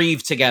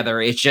grieve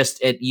together. It's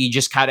just, you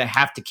just kind of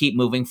have to keep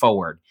moving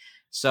forward.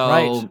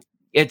 So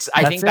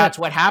I think that's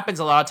what happens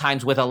a lot of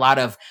times with a lot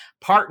of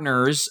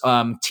partners,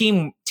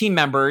 team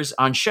members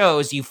on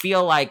shows. You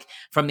feel like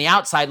from the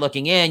outside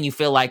looking in, you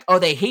feel like, oh,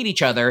 they hate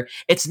each other.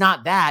 It's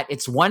not that.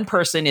 It's one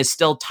person is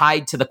still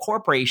tied to the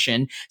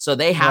corporation, so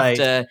they have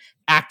to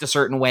act a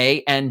certain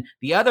way, and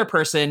the other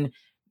person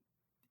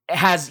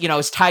has,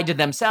 is tied to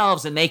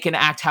themselves and they can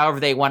act however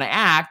they want to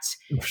act.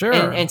 Sure.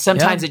 And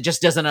sometimes it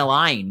just doesn't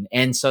align.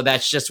 And so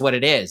that's just what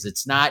it is.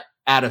 It's not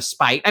out of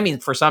spite. I mean,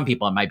 for some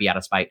people it might be out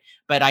of spite,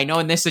 but I know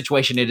in this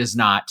situation it is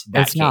not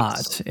that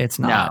case. It's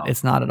not.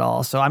 It's not at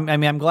all. So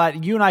I'm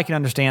glad you and I can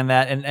understand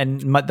that.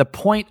 And the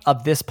point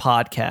of this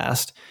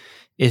podcast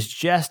is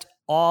just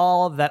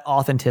all of that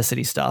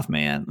authenticity stuff,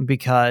 man,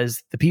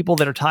 because the people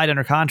that are tied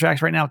under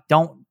contracts right now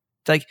don't,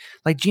 like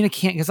Gina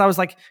can't, because I was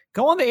like,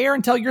 go on the air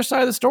and tell your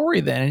side of the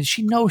story then. And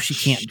she knows she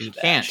can't do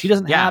that. She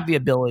doesn't have the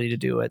ability to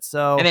do it.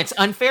 So, and it's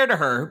unfair to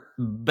her,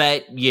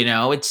 but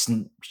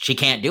she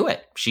can't do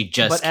it. She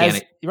just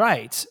can't.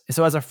 Right.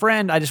 So as a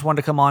friend, I just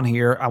wanted to come on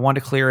here. I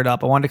wanted to clear it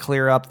up. I wanted to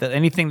clear up that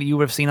anything that you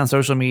would have seen on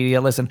social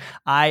media. Listen,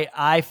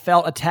 I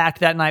felt attacked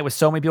that night with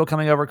so many people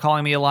coming over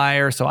calling me a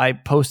liar. So I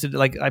posted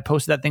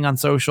that thing on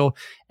social.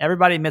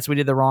 Everybody admits we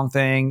did the wrong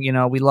thing.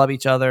 We love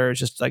each other.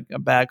 It's just like a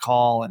bad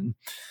call. And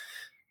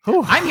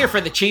I'm here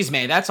for the cheese,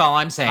 man. That's all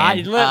I'm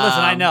saying. Listen,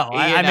 I know.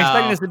 I'm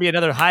expecting this to be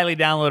another highly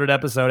downloaded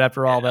episode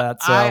after all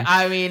that. So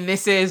I mean,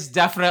 this is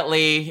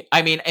definitely.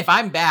 I mean, if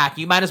I'm back,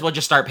 you might as well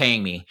just start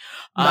paying me.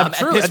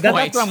 True. That's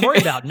what I'm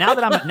worried about. Now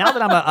that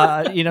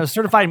I'm a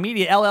certified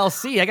media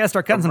LLC, I got to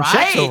start cutting some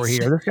checks over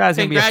here. This guy's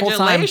gonna be a full-time.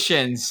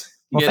 Congratulations.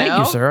 Well, thank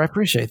you, sir. I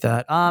appreciate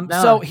that.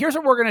 So here's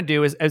what we're going to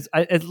do is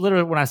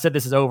literally when I said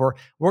this is over,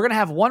 we're going to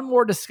have one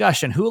more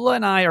discussion. Hula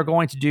and I are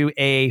going to do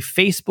a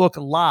Facebook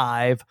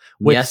Live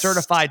with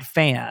certified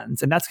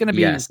fans. And that's going to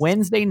be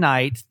Wednesday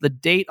night. The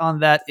date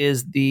on that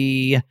is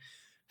the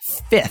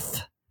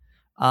 5th.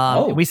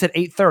 We said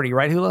 8:30,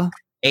 right, Hula?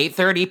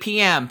 8:30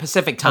 p.m.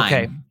 Pacific time.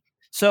 Okay.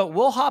 So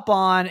we'll hop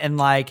on and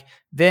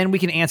then we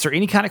can answer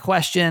any kind of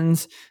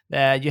questions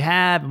that you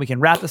have, and we can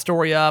wrap the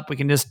story up. We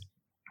can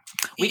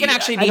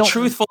actually be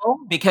truthful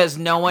because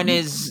no one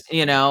is,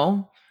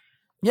 Yeah.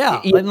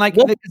 And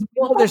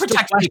we'll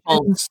protect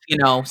people's,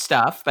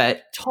 stuff,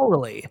 but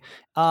totally.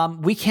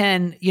 We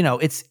can,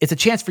 it's a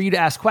chance for you to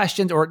ask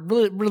questions or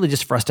really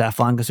just for us to have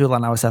fun because Hula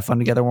and I always have fun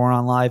together when we're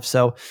on live.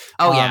 So,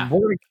 I'll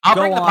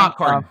bring the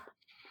popcorn.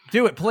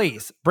 Do it,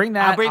 please. Bring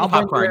that. I'll bring the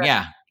popcorn.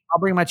 I'll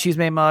bring my Cheese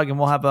Made mug and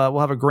we'll have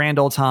a grand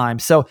old time.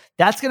 So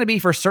that's going to be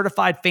for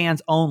certified fans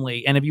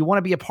only. And if you want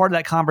to be a part of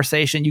that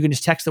conversation, you can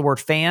just text the word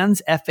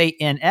fans,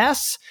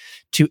 FANS,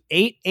 to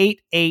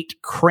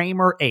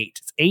 888-Kramer8.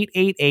 It's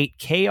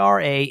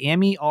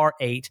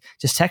 888-KRAMER8.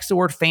 Just text the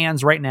word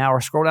fans right now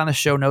or scroll down the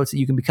show notes and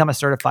you can become a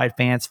certified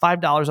fan. It's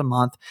 $5 a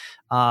month.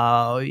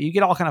 You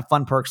get all kind of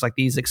fun perks like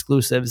these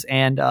exclusives.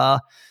 And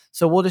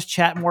so we'll just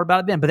chat more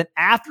about it then. But then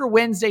after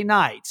Wednesday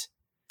night,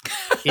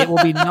 it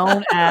will be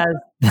known as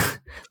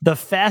the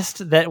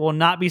fest that will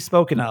not be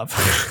spoken of.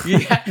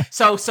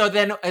 So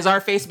then is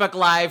our Facebook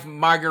Live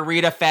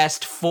Margarita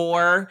Fest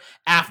 4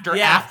 after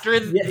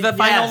the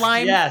final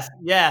line? Yes.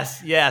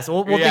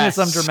 We'll think of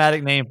some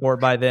dramatic name for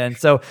it by then.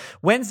 So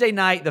Wednesday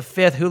night, the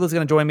 5th, Hula's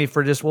going to join me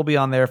we'll be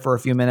on there for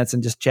a few minutes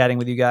and just chatting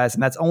with you guys.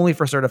 And that's only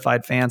for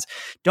certified fans.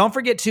 Don't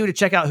forget to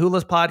check out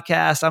Hula's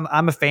podcast.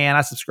 I'm a fan.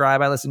 I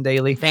subscribe. I listen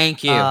daily.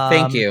 Thank you.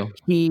 Thank you.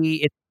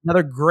 It's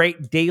another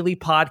great daily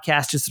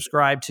podcast to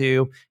subscribe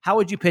to. How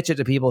would you pitch it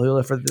to people,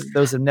 Hula, for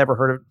those who've never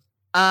heard of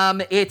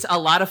it? It's a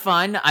lot of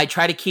fun. I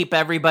try to keep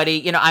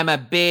everybody, I'm a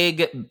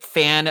big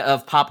fan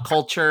of pop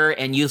culture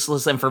and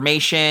useless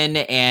information,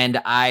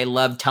 and I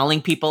love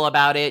telling people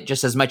about it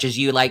just as much as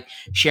you like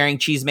sharing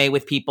Cheese Made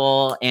with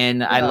people.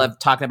 And I love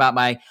talking about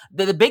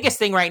the biggest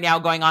thing right now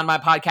going on my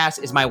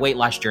podcast is my weight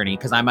loss journey,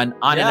 because I'm on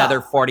another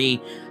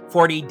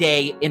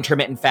 40-day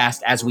intermittent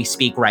fast as we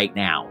speak right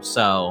now.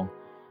 So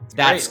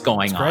that's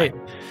going on. Great.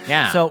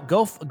 Yeah. So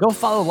go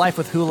follow Life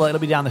with Hula. It'll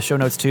be down in the show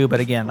notes too.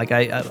 But again,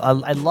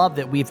 I love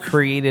that we've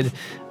created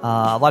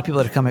a lot of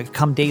people that have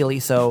come daily.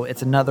 So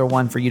it's another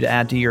one for you to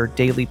add to your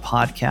daily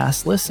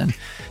podcast listen.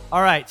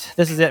 All right,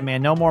 this is it,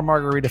 man. No more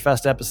Margarita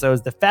Fest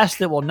episodes. The fest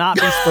that will not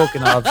be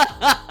spoken of.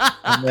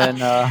 And then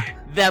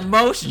the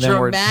most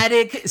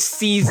dramatic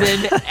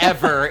season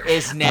ever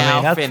is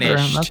now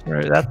finished.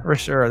 That's for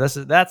sure.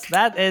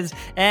 That is,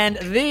 and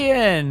the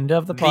end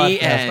of the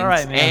podcast. All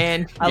right,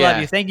 man. I love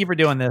you. Thank you for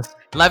doing this.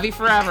 Love you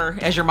forever,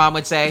 as your mom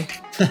would say.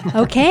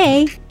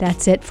 Okay,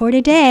 that's it for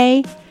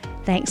today.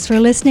 Thanks for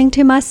listening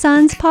to my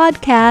son's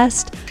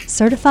podcast,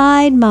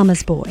 Certified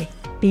Mama's Boy.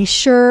 Be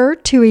sure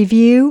to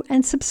review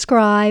and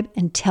subscribe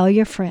and tell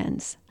your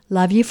friends.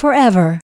 Love you forever.